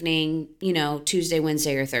the evening, Tuesday,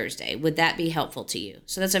 Wednesday, or Thursday? Would that be helpful to you?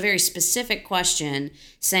 So that's a very specific question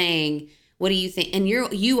saying, what do you think? And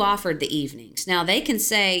you offered the evenings. Now they can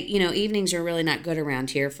say, evenings are really not good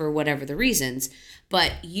around here for whatever the reasons,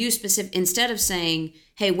 but instead of saying,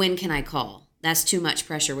 hey, when can I call? That's too much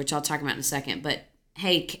pressure, which I'll talk about in a second, but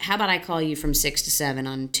hey, how about I call you from 6 to 7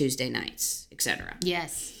 on Tuesday nights, etc.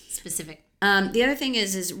 Yes, specific. The other thing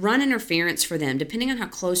is run interference for them. Depending on how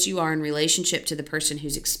close you are in relationship to the person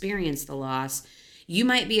who's experienced the loss, you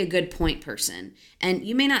might be a good point person. And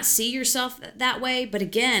you may not see yourself that way, but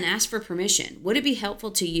again, ask for permission. Would it be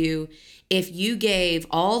helpful to you if you gave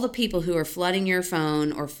all the people who are flooding your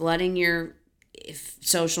phone or flooding your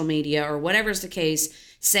social media or whatever's the case,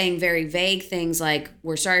 saying very vague things like,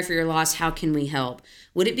 we're sorry for your loss, how can we help?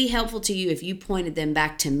 Would it be helpful to you if you pointed them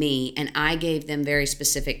back to me and I gave them very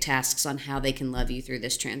specific tasks on how they can love you through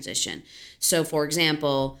this transition? So for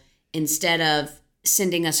example, instead of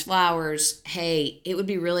sending us flowers, hey, it would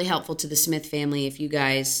be really helpful to the Smith family if you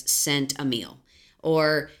guys sent a meal.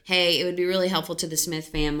 Or, hey, it would be really helpful to the Smith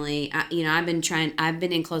family. I've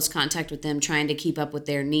been in close contact with them, trying to keep up with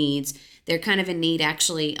their needs. They're kind of in need,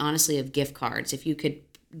 actually, honestly, of gift cards. If you could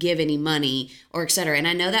give any money, or et cetera. And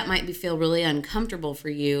I know that might feel really uncomfortable for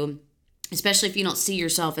you, especially if you don't see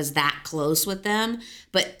yourself as that close with them.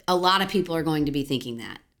 But a lot of people are going to be thinking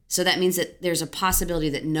that. So that means that there's a possibility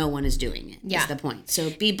that no one is doing it. Yeah. Is the point. So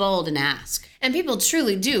be bold and ask. And people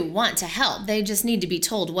truly do want to help. They just need to be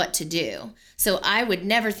told what to do. So I would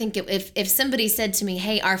never think if somebody said to me,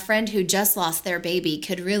 hey, our friend who just lost their baby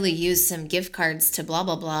could really use some gift cards to blah,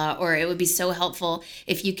 blah, blah, or it would be so helpful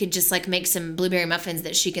if you could just like make some blueberry muffins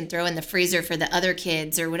that she can throw in the freezer for the other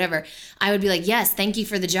kids or whatever. I would be like, yes, thank you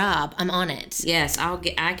for the job. I'm on it. Yes,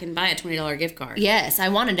 I can buy a $20 gift card. Yes, I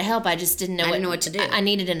wanted to help. I just didn't know what to do. I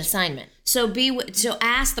needed an assignment. So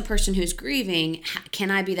ask the person who's grieving,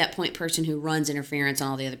 can I be that point person who runs interference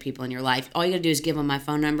on all the other people in your life? All you gotta do is give them my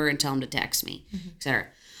phone number and tell them to text me, etc.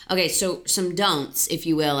 Okay, so some don'ts, if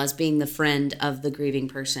you will, as being the friend of the grieving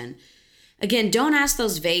person. Again, don't ask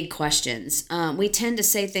those vague questions. We tend to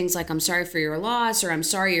say things like, I'm sorry for your loss, or I'm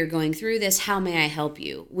sorry you're going through this. How may I help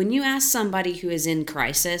you? When you ask somebody who is in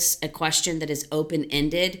crisis a question that is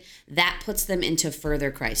open-ended, that puts them into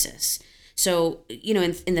further crisis. So,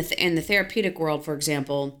 in the therapeutic world, for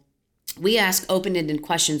example, we ask open-ended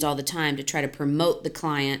questions all the time to try to promote the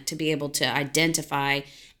client to be able to identify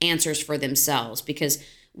answers for themselves, because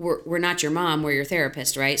we're not your mom, we're your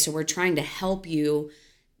therapist, right? So we're trying to help you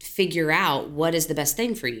figure out what is the best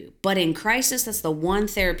thing for you. But in crisis, that's the one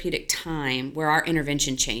therapeutic time where our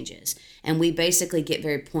intervention changes. And we basically get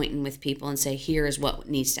very pointed with people and say, here is what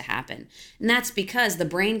needs to happen. And that's because the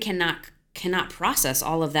brain cannot process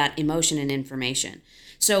all of that emotion and information.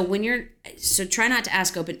 So try not to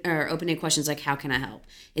ask open-ended questions like, how can I help?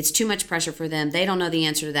 It's too much pressure for them. They don't know the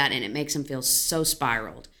answer to that, and it makes them feel so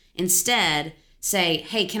spiraled. Instead, say,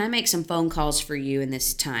 hey, can I make some phone calls for you in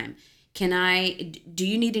this time? Do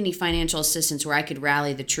you need any financial assistance where I could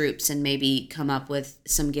rally the troops and maybe come up with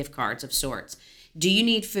some gift cards of sorts? Do you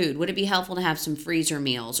need food? Would it be helpful to have some freezer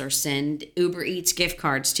meals or send Uber Eats gift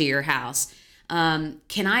cards to your house?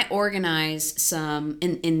 Can I organize some,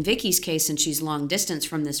 in Vicky's case, since she's long distance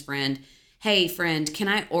from this friend, hey friend, can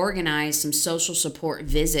I organize some social support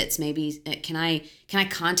visits? Maybe can I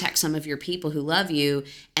contact some of your people who love you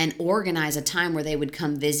and organize a time where they would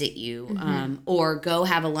come visit you, or go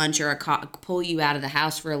have a lunch or pull you out of the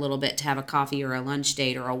house for a little bit to have a coffee or a lunch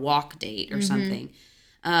date or a walk date or something.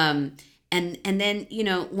 And then,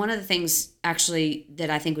 one of the things actually that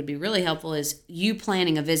I think would be really helpful is you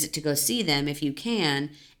planning a visit to go see them if you can.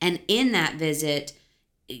 And in that visit,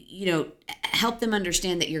 help them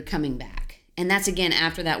understand that you're coming back. And that's, again,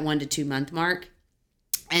 after that 1 to 2 month mark.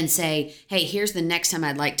 And say, hey, here's the next time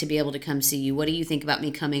I'd like to be able to come see you. What do you think about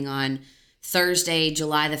me coming on Thursday,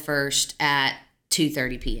 July the 1st at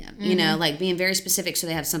 2:30 p.m.? Like being very specific so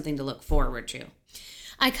they have something to look forward to.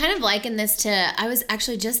 I kind of liken this to, I was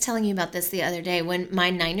actually just telling you about this the other day. When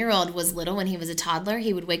my 9-year-old was little, when he was a toddler,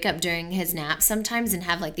 he would wake up during his nap sometimes and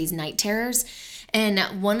have like these night terrors. And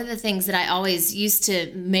one of the things that I always used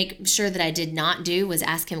to make sure that I did not do was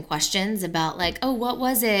ask him questions about like, oh, what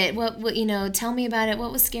was it? What tell me about it.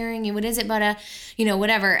 What was scaring you? What is it about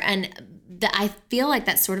whatever. And I feel like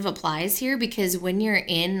that sort of applies here, because when you're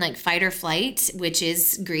in like fight or flight, which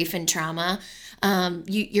is grief and trauma,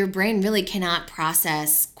 your brain really cannot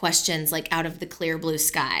process questions like out of the clear blue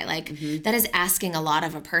sky. Like that is asking a lot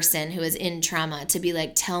of a person who is in trauma to be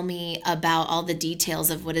like, tell me about all the details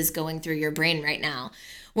of what is going through your brain right now.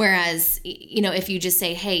 Whereas, if you just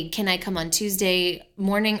say, hey, can I come on Tuesday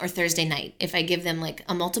morning or Thursday night? If I give them like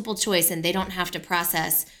a multiple choice and they don't have to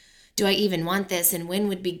process, do I even want this, and when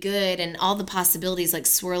would be good, and all the possibilities like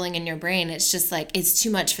swirling in your brain, it's just like it's too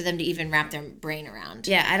much for them to even wrap their brain around.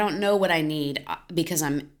 Yeah, I don't know what I need because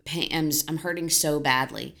I'm hurting so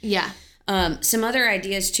badly. Yeah. Some other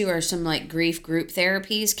ideas too are some like grief group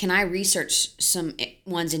therapies. Can I research some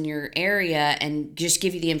ones in your area and just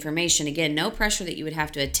give you the information? Again, no pressure that you would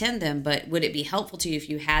have to attend them, but would it be helpful to you if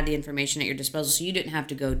you had the information at your disposal so you didn't have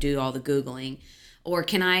to go do all the Googling? Or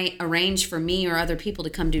can I arrange for me or other people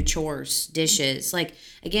to come do chores, dishes? Like,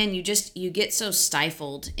 again, you get so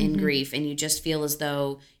stifled in grief, and you just feel as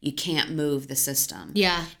though you can't move the system.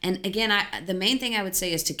 Yeah. And again, the main thing I would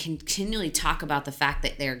say is to continually talk about the fact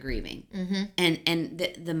that they're grieving. And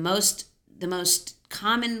the most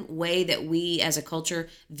common way that we as a culture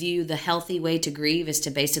view the healthy way to grieve is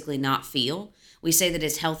to basically not feel. We say that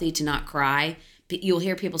it's healthy to not cry. You'll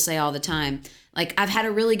hear people say all the time, like, I've had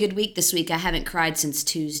a really good week this week. I haven't cried since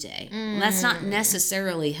Tuesday. Well, that's not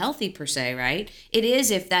necessarily healthy per se, right? It is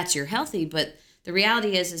if that's your healthy, but The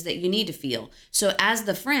reality is that you need to feel. So as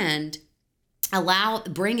the friend,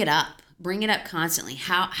 bring it up constantly.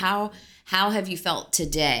 How have you felt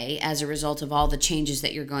today as a result of all the changes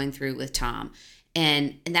that you're going through with Tom?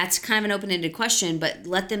 And that's kind of an open-ended question, but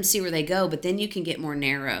let them see where they go. But then you can get more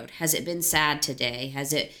narrowed. Has it been sad today?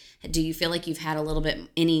 Do you feel like you've had a little bit,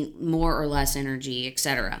 any more or less energy,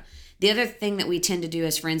 etc.? The other thing that we tend to do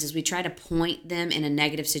as friends is we try to point them in a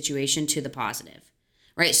negative situation to the positive,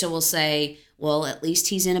 right? So we'll say, well, at least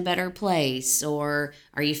he's in a better place, or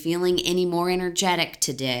are you feeling any more energetic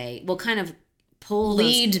today? We'll kind of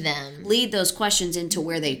lead those questions into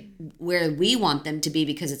where we want them to be,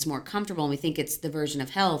 because it's more comfortable and we think it's the version of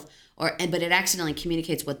health, but it accidentally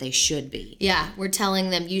communicates what they should be. Yeah, we're telling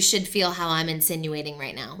them, you should feel how I'm insinuating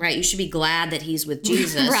right now. Right, you should be glad that he's with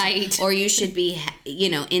Jesus. Right. Or you should be,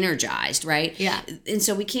 energized, right? Yeah. And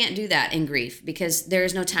so we can't do that in grief, because there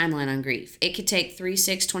is no timeline on grief. It could take 3,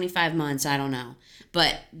 6, 25 months, I don't know.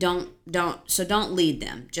 But don't lead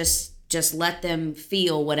them. Just let them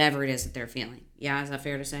feel whatever it is that they're feeling. Yeah, is that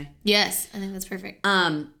fair to say? Yes, I think that's perfect.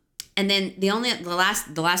 And then the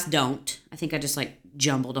last don't, I think I just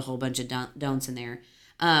jumbled a whole bunch of don'ts in there,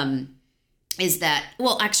 is that,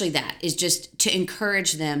 well, actually that is just to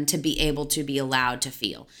encourage them to be able to be allowed to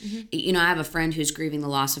feel. Mm-hmm. I have a friend who's grieving the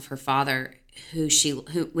loss of her father,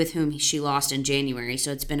 with whom she lost in January.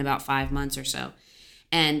 So it's been about 5 months or so.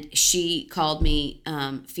 And she called me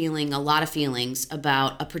feeling a lot of feelings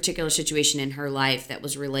about a particular situation in her life that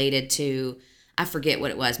was related to, I forget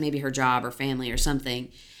what it was, maybe her job or family or something.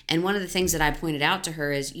 And one of the things that I pointed out to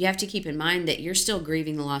her is, you have to keep in mind that you're still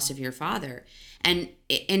grieving the loss of your father. And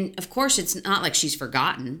of course, it's not like she's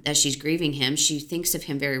forgotten that she's grieving him. She thinks of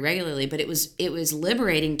him very regularly, but it was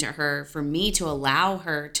liberating to her, for me to allow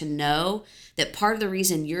her to know that part of the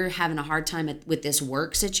reason you're having a hard time with this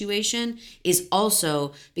work situation is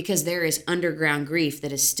also because there is underground grief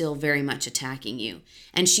that is still very much attacking you.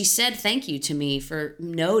 And she said thank you to me for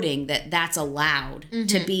noting that that's allowed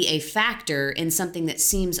to be a factor in something that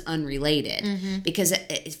seems unrelated, because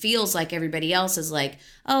it feels like everybody else is like,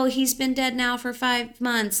 oh, he's been dead now for 5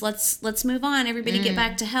 months. Let's move on. Everybody get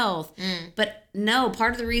back to health. But no,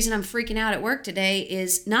 part of the reason I'm freaking out at work today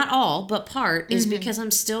is, not all, but part is because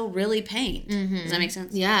I'm still really pained. Does that make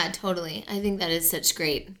sense? Yeah, totally. I think that is such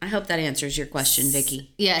great. I hope that answers your question,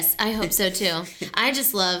 Vicki. Yes, I hope so too. I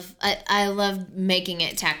just love, I love making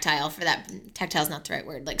it tactile for that. Tactile is not the right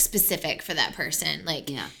word, specific for that person.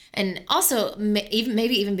 Yeah. And also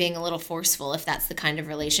maybe even being a little forceful if that's the kind of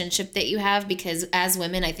relationship that you have, because as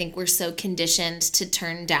women, I think we're so conditioned to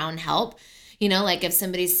turn down help.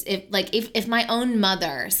 If my own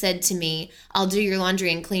mother said to me, I'll do your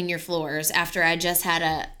laundry and clean your floors after I just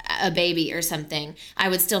had a baby or something, I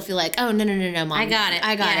would still feel like, oh, no, Mom. I got it.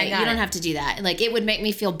 You don't have to do that. It would make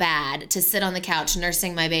me feel bad to sit on the couch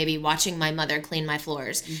nursing my baby, watching my mother clean my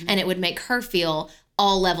floors. And it would make her feel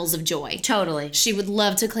all levels of joy. Totally. She would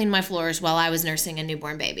love to clean my floors while I was nursing a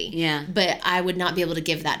newborn baby. Yeah. But I would not be able to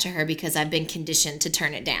give that to her because I've been conditioned to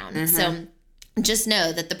turn it down. So just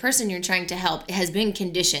know that the person you're trying to help has been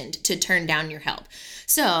conditioned to turn down your help.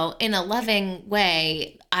 So in a loving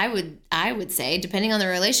way, I would say, depending on the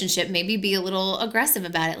relationship, maybe be a little aggressive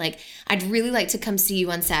about it. I'd really like to come see you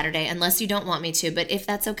on Saturday, unless you don't want me to, but if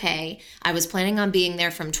that's okay, I was planning on being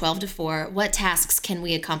there from 12 to 4. What tasks can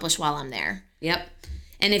we accomplish while I'm there? Yep.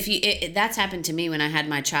 And that's happened to me when I had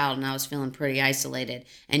my child and I was feeling pretty isolated.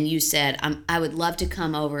 And you said, I would love to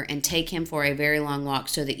come over and take him for a very long walk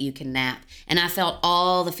so that you can nap. And I felt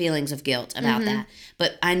all the feelings of guilt about that.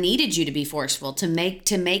 But I needed you to be forceful to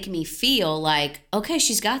make me feel like, okay,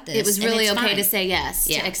 she's got this. It was really okay to say yes,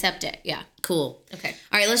 to accept it. Yeah. Cool. Okay.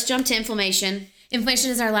 All right, let's jump to inflammation.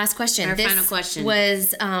 Inflammation is our last question. Our final question.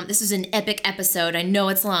 This was an epic episode. I know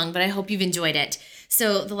it's long, but I hope you've enjoyed it.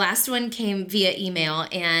 So the last one came via email,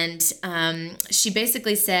 and she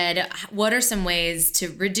basically said, what are some ways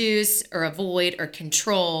to reduce or avoid or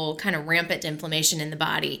control kind of rampant inflammation in the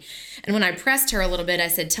body? And when I pressed her a little bit, I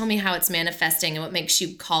said, tell me how it's manifesting and what makes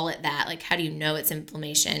you call it that. How do you know it's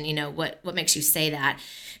inflammation? What makes you say that?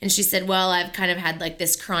 And she said, well, I've kind of had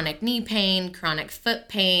this chronic knee pain, chronic foot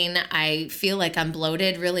pain. I feel like I'm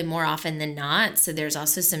bloated really more often than not. So there's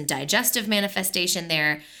also some digestive manifestation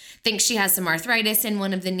there. Think she has some arthritis in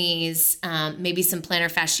one of the knees, maybe some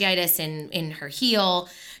plantar fasciitis in her heel.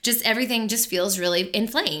 Just everything just feels really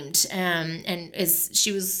inflamed.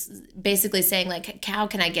 She was basically saying how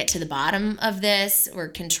can I get to the bottom of this or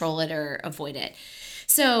control it or avoid it?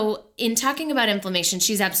 So in talking about inflammation,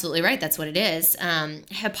 she's absolutely right. That's what it is.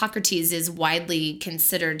 Hippocrates is widely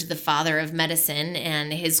considered the father of medicine,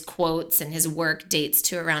 and his quotes and his work dates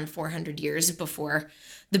to around 400 years before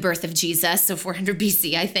the birth of Jesus, so 400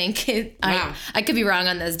 BC, I think. Wow. I could be wrong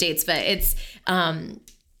on those dates, but it's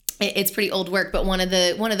pretty old work. But one of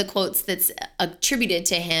the quotes that's attributed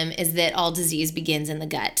to him is that all disease begins in the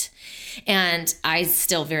gut. And I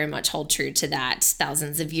still very much hold true to that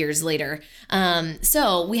thousands of years later.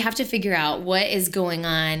 So we have to figure out what is going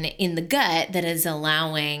on in the gut that is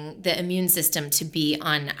allowing the immune system to be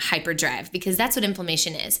on hyperdrive, because that's what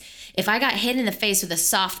inflammation is. If I got hit in the face with a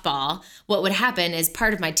softball, what would happen is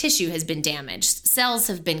part of my tissue has been damaged. Cells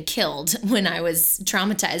have been killed when I was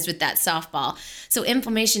traumatized with that softball. So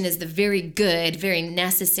inflammation is the very good, very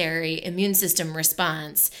necessary immune system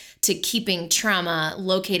response to keeping trauma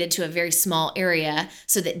located to a very small area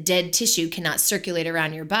so that dead tissue cannot circulate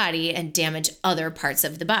around your body and damage other parts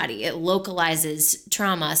of the body. It localizes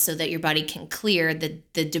trauma so that your body can clear the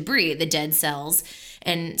debris, the dead cells,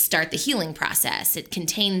 and start the healing process. It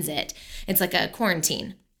contains it. It's like a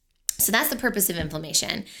quarantine. So that's the purpose of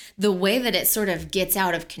inflammation. The way that it sort of gets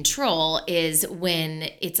out of control is when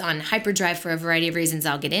it's on hyperdrive for a variety of reasons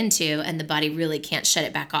I'll get into, and the body really can't shut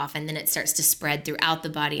it back off, and then it starts to spread throughout the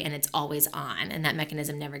body, and it's always on, and that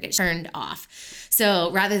mechanism never gets turned off. So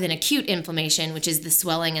rather than acute inflammation, which is the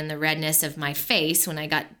swelling and the redness of my face when I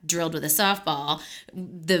got drilled with a softball,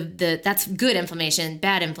 that's good inflammation.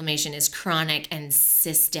 Bad inflammation is chronic and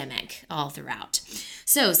systemic all throughout.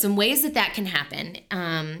 So some ways that can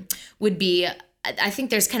happen would be, I think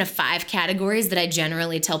there's kind of 5 categories that I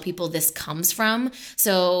generally tell people this comes from.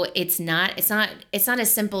 So it's not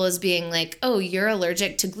as simple as being like, oh, you're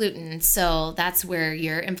allergic to gluten, so that's where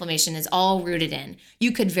your inflammation is all rooted in.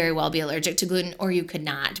 You could very well be allergic to gluten, or you could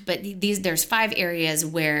not. But there's 5 areas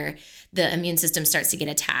where the immune system starts to get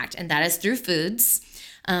attacked, and that is through foods.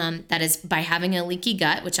 That is by having a leaky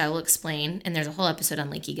gut, which I will explain, and there's a whole episode on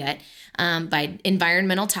leaky gut, by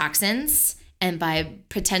environmental toxins, and by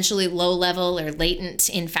potentially low level or latent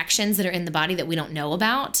infections that are in the body that we don't know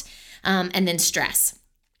about, and then stress.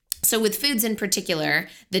 So with foods in particular,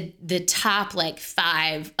 the top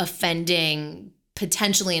 5 offending,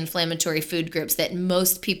 potentially inflammatory food groups that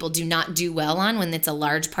most people do not do well on when it's a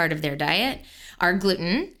large part of their diet are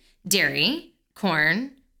gluten, dairy,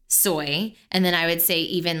 corn, soy, and then I would say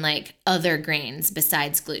even other grains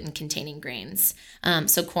besides gluten-containing grains.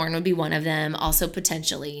 So corn would be one of them. Also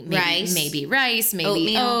potentially maybe rice,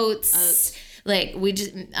 maybe oats. We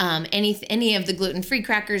just any of the gluten-free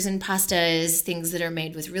crackers and pastas, things that are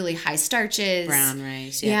made with really high starches, brown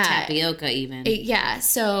rice, tapioca even.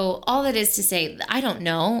 So all that is to say, I don't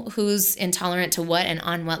know who's intolerant to what and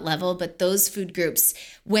on what level, but those food groups,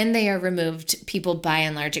 when they are removed, people by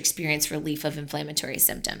and large experience relief of inflammatory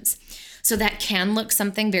symptoms. So that can look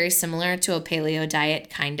something very similar to a paleo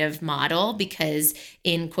diet kind of model, because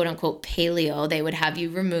in quote unquote paleo, they would have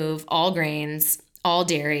you remove all grains, all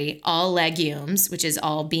dairy, all legumes, which is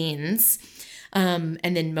all beans, and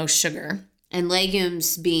then most sugar. And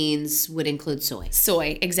legumes, beans would include soy.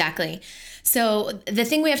 Soy, exactly. So the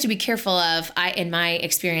thing we have to be careful of, in my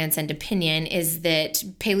experience and opinion, is that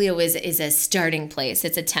paleo is a starting place.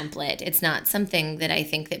 It's a template. It's not something that I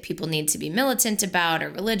think that people need to be militant about or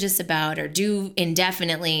religious about or do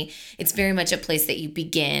indefinitely. It's very much a place that you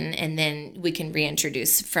begin, and then we can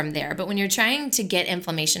reintroduce from there. But when you're trying to get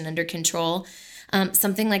inflammation under control,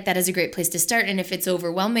 something like that is a great place to start. And if it's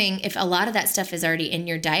overwhelming, if a lot of that stuff is already in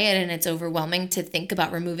your diet and it's overwhelming to think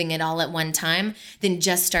about removing it all at one time, then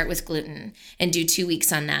just start with gluten and do 2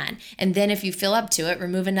 weeks on that. And then if you feel up to it,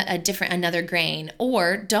 remove another grain,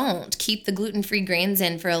 or don't keep the gluten-free grains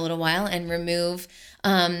in for a little while and remove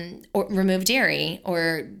dairy,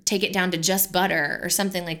 or take it down to just butter or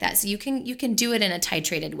something like that. So you can do it in a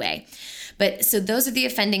titrated way. But so those are the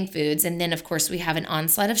offending foods. And then, of course, we have an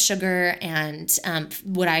onslaught of sugar and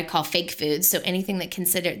what I call fake foods. So anything that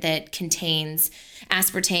contains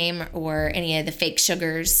aspartame or any of the fake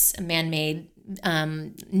sugars, man-made,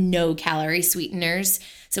 no-calorie sweeteners.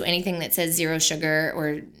 So anything that says 0 sugar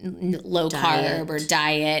or low carb or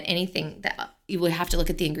diet, anything that you would have to look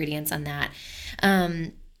at the ingredients on that.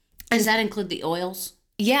 Does that include the oils?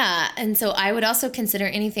 Yeah. And so I would also consider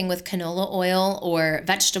anything with canola oil or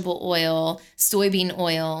vegetable oil, soybean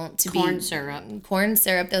oil, corn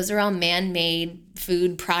syrup. Those are all man-made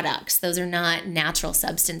food products. Those are not natural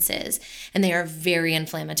substances, and they are very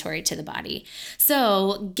inflammatory to the body.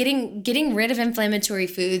 So getting rid of inflammatory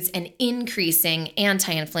foods and increasing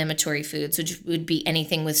anti-inflammatory foods, which would be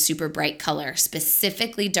anything with super bright color,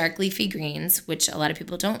 specifically dark leafy greens, which a lot of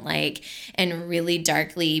people don't like, and really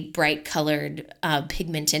darkly bright colored pigmented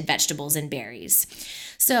pigmented vegetables and berries.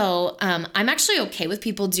 So I'm actually okay with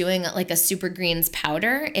people doing like a super greens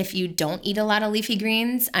powder if you don't eat a lot of leafy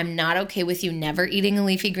greens. I'm not okay with you never eating a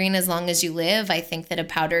leafy green as long as you live. I think that a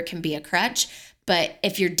powder can be a crutch. But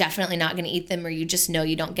if you're definitely not going to eat them or you just know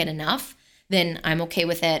you don't get enough, then I'm okay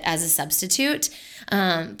with it as a substitute.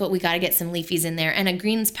 But we got to get some leafies in there. And a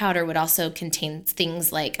greens powder would also contain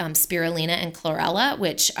things like spirulina and chlorella,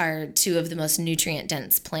 which are two of the most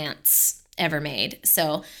nutrient-dense plants ever made.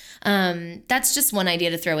 So that's just one idea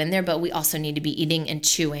to throw in there. But we also need to be eating and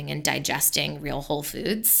chewing and digesting real whole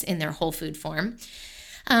foods in their whole food form.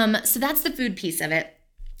 So that's the food piece of it.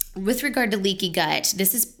 With regard to leaky gut,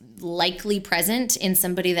 this is likely present in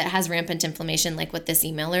somebody that has rampant inflammation, like what this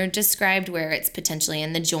emailer described, where it's potentially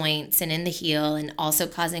in the joints and in the heel and also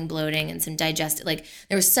causing bloating and some digestive, like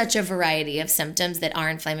there was such a variety of symptoms that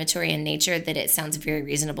are inflammatory in nature that it sounds very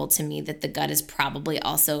reasonable to me that the gut is probably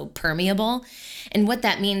also permeable. And what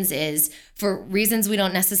that means is, for reasons we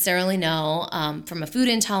don't necessarily know, from a food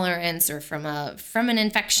intolerance or from an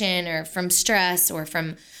infection or from stress or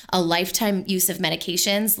from a lifetime use of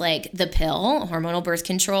medications like the pill, hormonal birth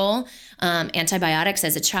control, antibiotics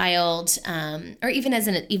as a child, or even as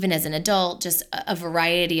an adult, just a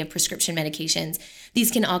variety of prescription medications. These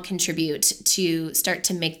can all contribute to start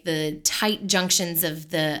to make the tight junctions of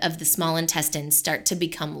the small intestine start to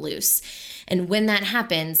become loose. And when that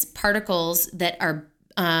happens, particles that are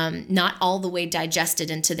not all the way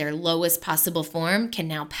digested into their lowest possible form can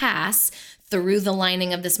now pass through the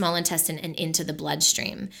lining of the small intestine and into the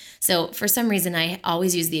bloodstream. So for some reason, I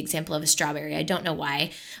always use the example of a strawberry. I don't know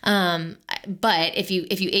why. But if you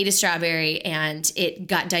ate a strawberry and it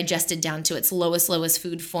got digested down to its lowest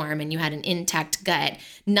food form and you had an intact gut,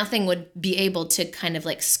 nothing would be able to kind of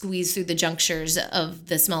like squeeze through the junctures of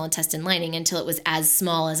the small intestine lining until it was as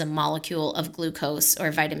small as a molecule of glucose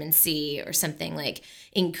or vitamin C or something like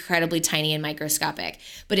incredibly tiny and microscopic.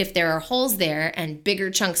 But if there are holes there and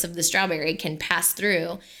bigger chunks of the strawberry can pass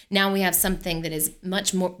through, now we have something that is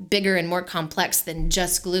much more bigger and more complex than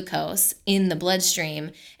just glucose in the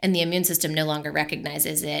bloodstream, and the immune system no longer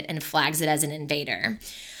recognizes it and flags it as an invader.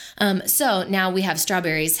 So now we have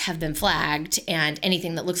strawberries have been flagged, and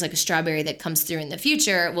anything that looks like a strawberry that comes through in the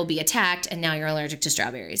future will be attacked, and now you're allergic to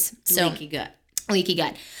strawberries. So leaky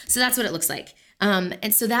gut. So that's what it looks like.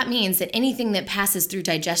 And so that means that anything that passes through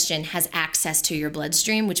digestion has access to your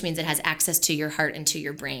bloodstream, which means it has access to your heart and to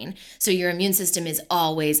your brain. So your immune system is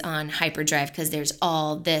always on hyperdrive because there's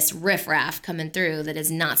all this riffraff coming through that is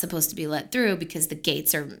not supposed to be let through because the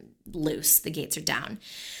gates are loose, the gates are down.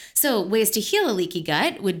 So ways to heal a leaky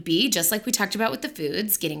gut would be, just like we talked about with the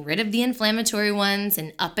foods, getting rid of the inflammatory ones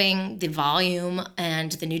and upping the volume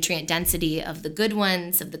and the nutrient density of the good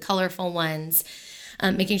ones, of the colorful ones.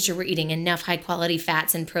 Making sure we're eating enough high quality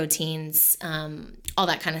fats and proteins, all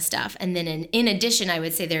that kind of stuff. And then in addition, I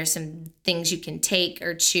would say there are some things you can take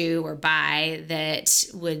or chew or buy that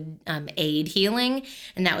would aid healing.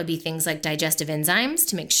 And that would be things like digestive enzymes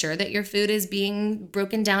to make sure that your food is being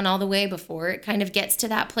broken down all the way before it kind of gets to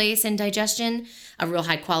that place in digestion. A real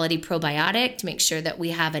high quality probiotic to make sure that we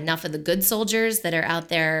have enough of the good soldiers that are out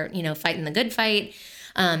there, fighting the good fight.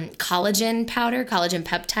 Collagen powder, collagen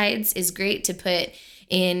peptides is great to put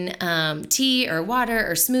in tea or water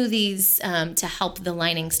or smoothies to help the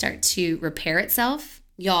lining start to repair itself.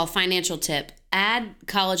 Y'all, financial tip. Add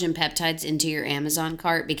collagen peptides into your Amazon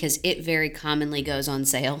cart because it very commonly goes on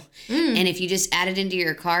sale. And if you just add it into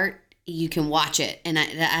your cart, you can watch it. And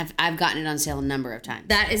I've gotten it on sale a number of times.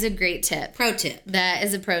 That is a great tip. Pro tip. That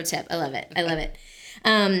is a pro tip. I love it. I love it.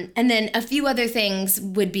 And then a few other things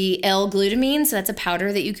would be L-glutamine. So that's a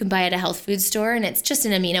powder that you can buy at a health food store, and it's just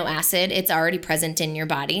an amino acid. It's already present in your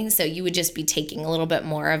body. So you would just be taking a little bit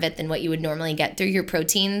more of it than what you would normally get through your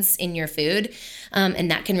proteins in your food. And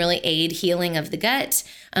that can really aid healing of the gut.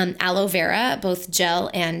 Aloe vera, both gel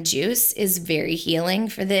and juice, is very healing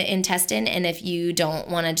for the intestine. And if you don't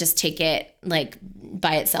want to just take it like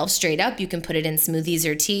by itself straight up, you can put it in smoothies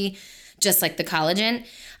or tea, just like the collagen.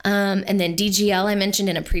 And then DGL, I mentioned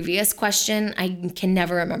in a previous question. I can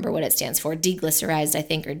never remember what it stands for. Deglycerized, I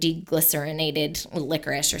think, or deglycerinated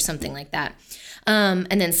licorice or something like that.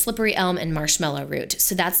 And then slippery elm and marshmallow root.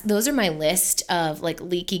 So those are my list of like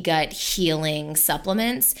leaky gut healing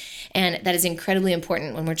supplements. And that is incredibly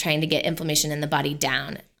important when we're trying to get inflammation in the body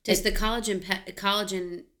down. Does the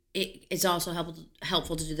collagen, it is also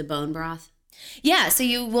helpful to do the bone broth? Yeah, so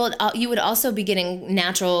you would also be getting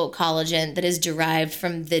natural collagen that is derived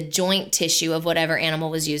from the joint tissue of whatever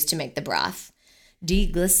animal was used to make the broth.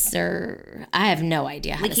 deglycer. I have no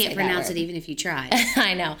idea how to say that. We can't pronounce it even if you try.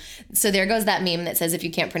 I know. So there goes that meme that says if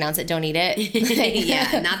you can't pronounce it, don't eat it.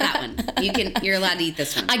 Yeah, not that one. You're allowed to eat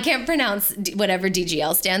this one. I can't pronounce whatever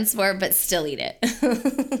DGL stands for, but still eat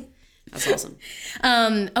it. That's awesome.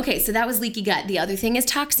 Okay, so that was leaky gut. The other thing is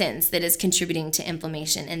toxins that is contributing to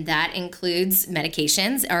inflammation, and that includes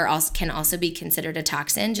medications can also be considered a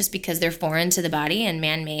toxin just because they're foreign to the body and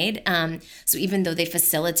man-made. So even though they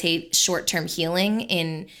facilitate short-term healing,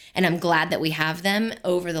 and I'm glad that we have them,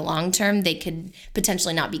 over the long term, they could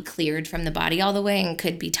potentially not be cleared from the body all the way and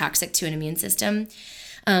could be toxic to an immune system.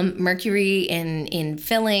 Mercury in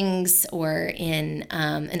fillings or in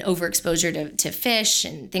an overexposure to fish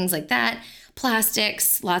and things like that.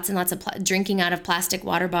 Plastics, lots and lots of drinking out of plastic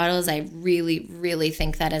water bottles. I really, really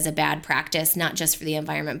think that is a bad practice, not just for the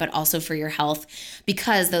environment, but also for your health,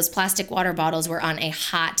 because those plastic water bottles were on a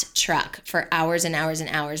hot truck for hours and hours and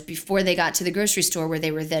hours before they got to the grocery store where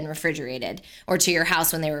they were then refrigerated, or to your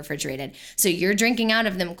house when they were refrigerated. So you're drinking out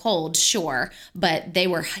of them cold, sure, but they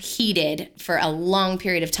were heated for a long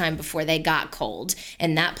period of time before they got cold.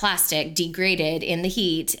 And that plastic degraded in the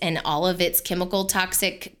heat, and all of its chemical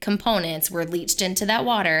toxic components were leached into that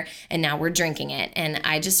water, and now we're drinking it. And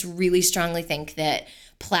I just really strongly think that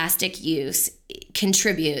plastic use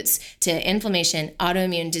contributes to inflammation,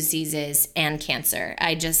 autoimmune diseases, and cancer.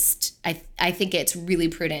 I think it's really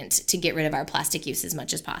prudent to get rid of our plastic use as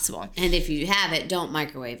much as possible. And if you have it, don't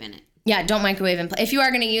microwave in it. Yeah, don't microwave in. If you are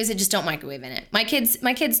going to use it, just don't microwave in it. My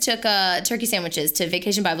kids took turkey sandwiches to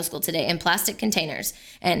Vacation Bible School today in plastic containers,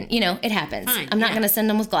 and it happens. Fine, I'm not going to send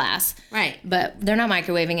them with glass, right? But they're not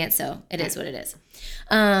microwaving it, so it is what it is.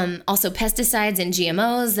 Also, pesticides and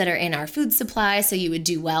GMOs that are in our food supply. So you would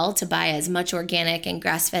do well to buy as much organic and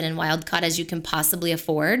grass-fed and wild-caught as you can possibly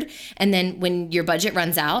afford. And then when your budget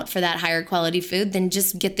runs out for that higher quality food, then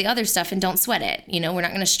just get the other stuff and don't sweat it. We're not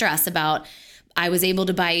going to stress about. I was able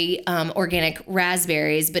to buy organic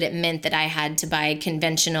raspberries, but it meant that I had to buy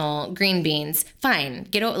conventional green beans. Fine.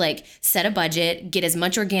 Set a budget, get as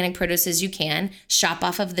much organic produce as you can, shop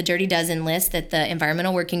off of the Dirty Dozen list that the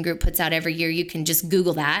Environmental Working Group puts out every year. You can just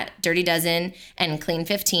Google that, Dirty Dozen and Clean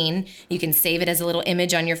 15. You can save it as a little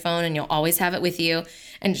image on your phone, and you'll always have it with you.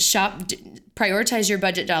 And prioritize your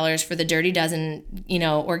budget dollars for the Dirty Dozen,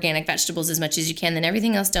 organic vegetables as much as you can. Then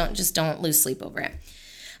everything else, don't lose sleep over it.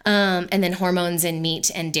 And then hormones in meat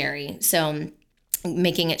and dairy. So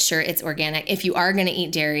making it sure it's organic. If you are going to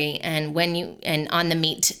eat dairy, and on the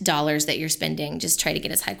meat dollars that you're spending, just try to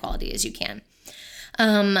get as high quality as you can.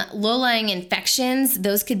 Low-lying infections,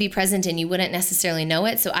 those could be present and you wouldn't necessarily know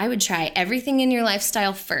it. So I would try everything in your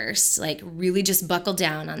lifestyle first, really just buckle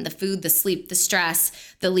down on the food, the sleep, the stress,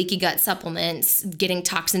 the leaky gut supplements, getting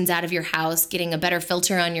toxins out of your house, getting a better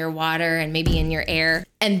filter on your water and maybe in your air,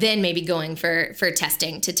 and then maybe going for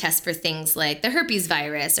testing to test for things like the herpes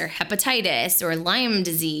virus or hepatitis or Lyme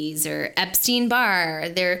disease or Epstein-Barr.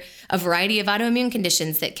 There are a variety of autoimmune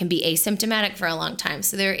conditions that can be asymptomatic for a long time.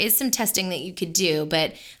 So there is some testing that you could do,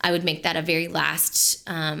 but I would make that a very last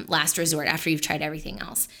resort after you've tried everything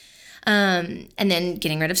else. And then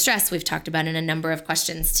getting rid of stress, we've talked about in a number of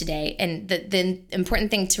questions today. And the important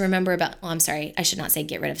thing to remember about, I'm sorry, I should not say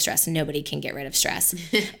get rid of stress. Nobody can get rid of stress.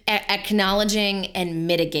 Acknowledging and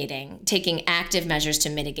mitigating, taking active measures to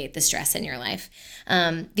mitigate the stress in your life.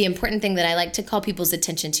 The important thing that I like to call people's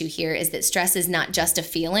attention to here is that stress is not just a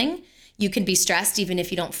feeling. You can be stressed even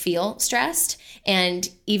if you don't feel stressed. And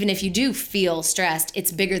even if you do feel stressed,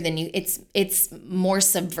 it's bigger than you. It's more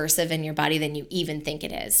subversive in your body than you even think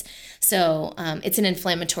it is. So it's an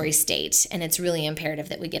inflammatory state, and it's really imperative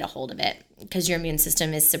that we get a hold of it because your immune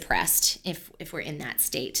system is suppressed if we're in that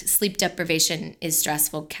state. Sleep deprivation is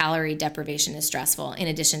stressful. Calorie deprivation is stressful, in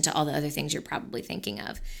addition to all the other things you're probably thinking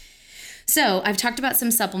of. So I've talked about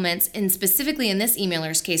some supplements, and specifically in this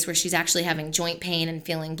emailer's case where she's actually having joint pain and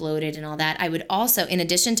feeling bloated and all that, I would also, in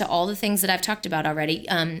addition to all the things that I've talked about already,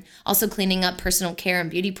 also cleaning up personal care and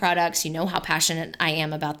beauty products. You know how passionate I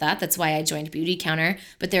am about that. That's why I joined Beauty Counter.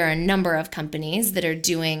 But there are a number of companies that are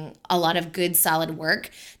doing a lot of good, solid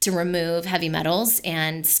work to remove heavy metals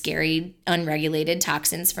and scary, unregulated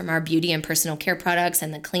toxins from our beauty and personal care products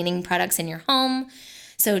and the cleaning products in your home.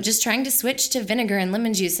 So just trying to switch to vinegar and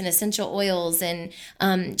lemon juice and essential oils and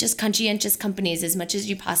just conscientious companies as much as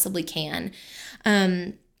you possibly can.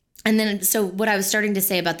 And then, so what I was starting to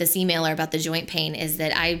say about this emailer about the joint pain is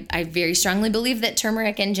that I very strongly believe that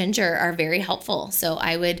turmeric and ginger are very helpful. So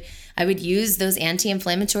I would use those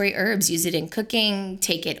anti-inflammatory herbs, use it in cooking,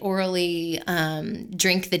 take it orally,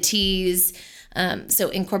 drink the teas. So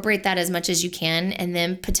incorporate that as much as you can, and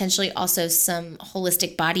then potentially also some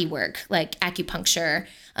holistic body work like acupuncture,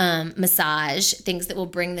 massage, things that will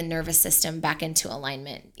bring the nervous system back into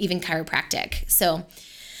alignment, even chiropractic. So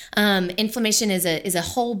inflammation is a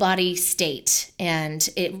whole body state, and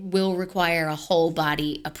it will require a whole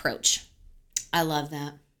body approach. I love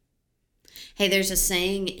that. Hey, there's a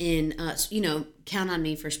saying in, count on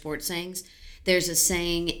me for sports sayings. There's a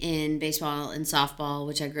saying in baseball and softball,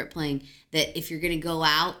 which I grew up playing, that if you're going to go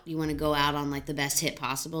out, you want to go out on like the best hit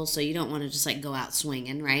possible. So you don't want to just like go out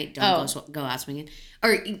swinging, right? Don't go out swinging.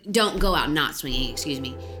 Or don't go out not swinging, excuse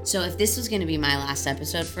me. So if this was going to be my last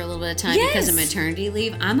episode for a little bit of time because of maternity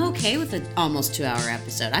leave, I'm okay with an almost 2-hour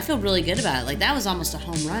episode. I feel really good about it. Like that was almost a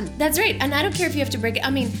home run. That's right. And I don't care if you have to break it. I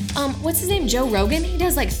mean, what's his name? Joe Rogan? He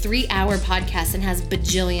does like 3-hour podcasts and has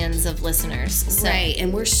bajillions of listeners. So. Right.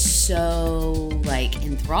 And we're so like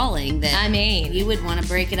enthralling that you would want to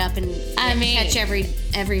break it up and catch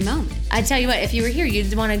every moment. I tell you what, if you were here,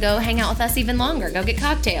 you'd want to go hang out with us even longer. Go get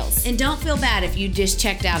cocktails. And don't feel bad if you just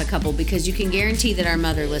checked out a couple, because you can guarantee that our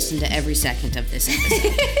mother listened to every second of this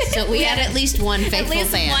episode. So we had at least one faithful fan.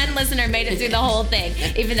 At least one listener made it through the whole thing,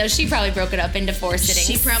 even though she probably broke it up into 4 sittings.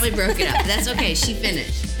 She probably broke it up. That's okay. She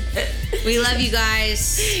finished. We love you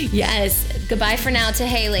guys. Yes. Goodbye for now to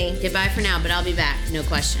Haley. Goodbye for now, but I'll be back. No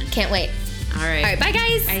question. Can't wait. All right. Bye,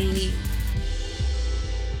 guys. Bye.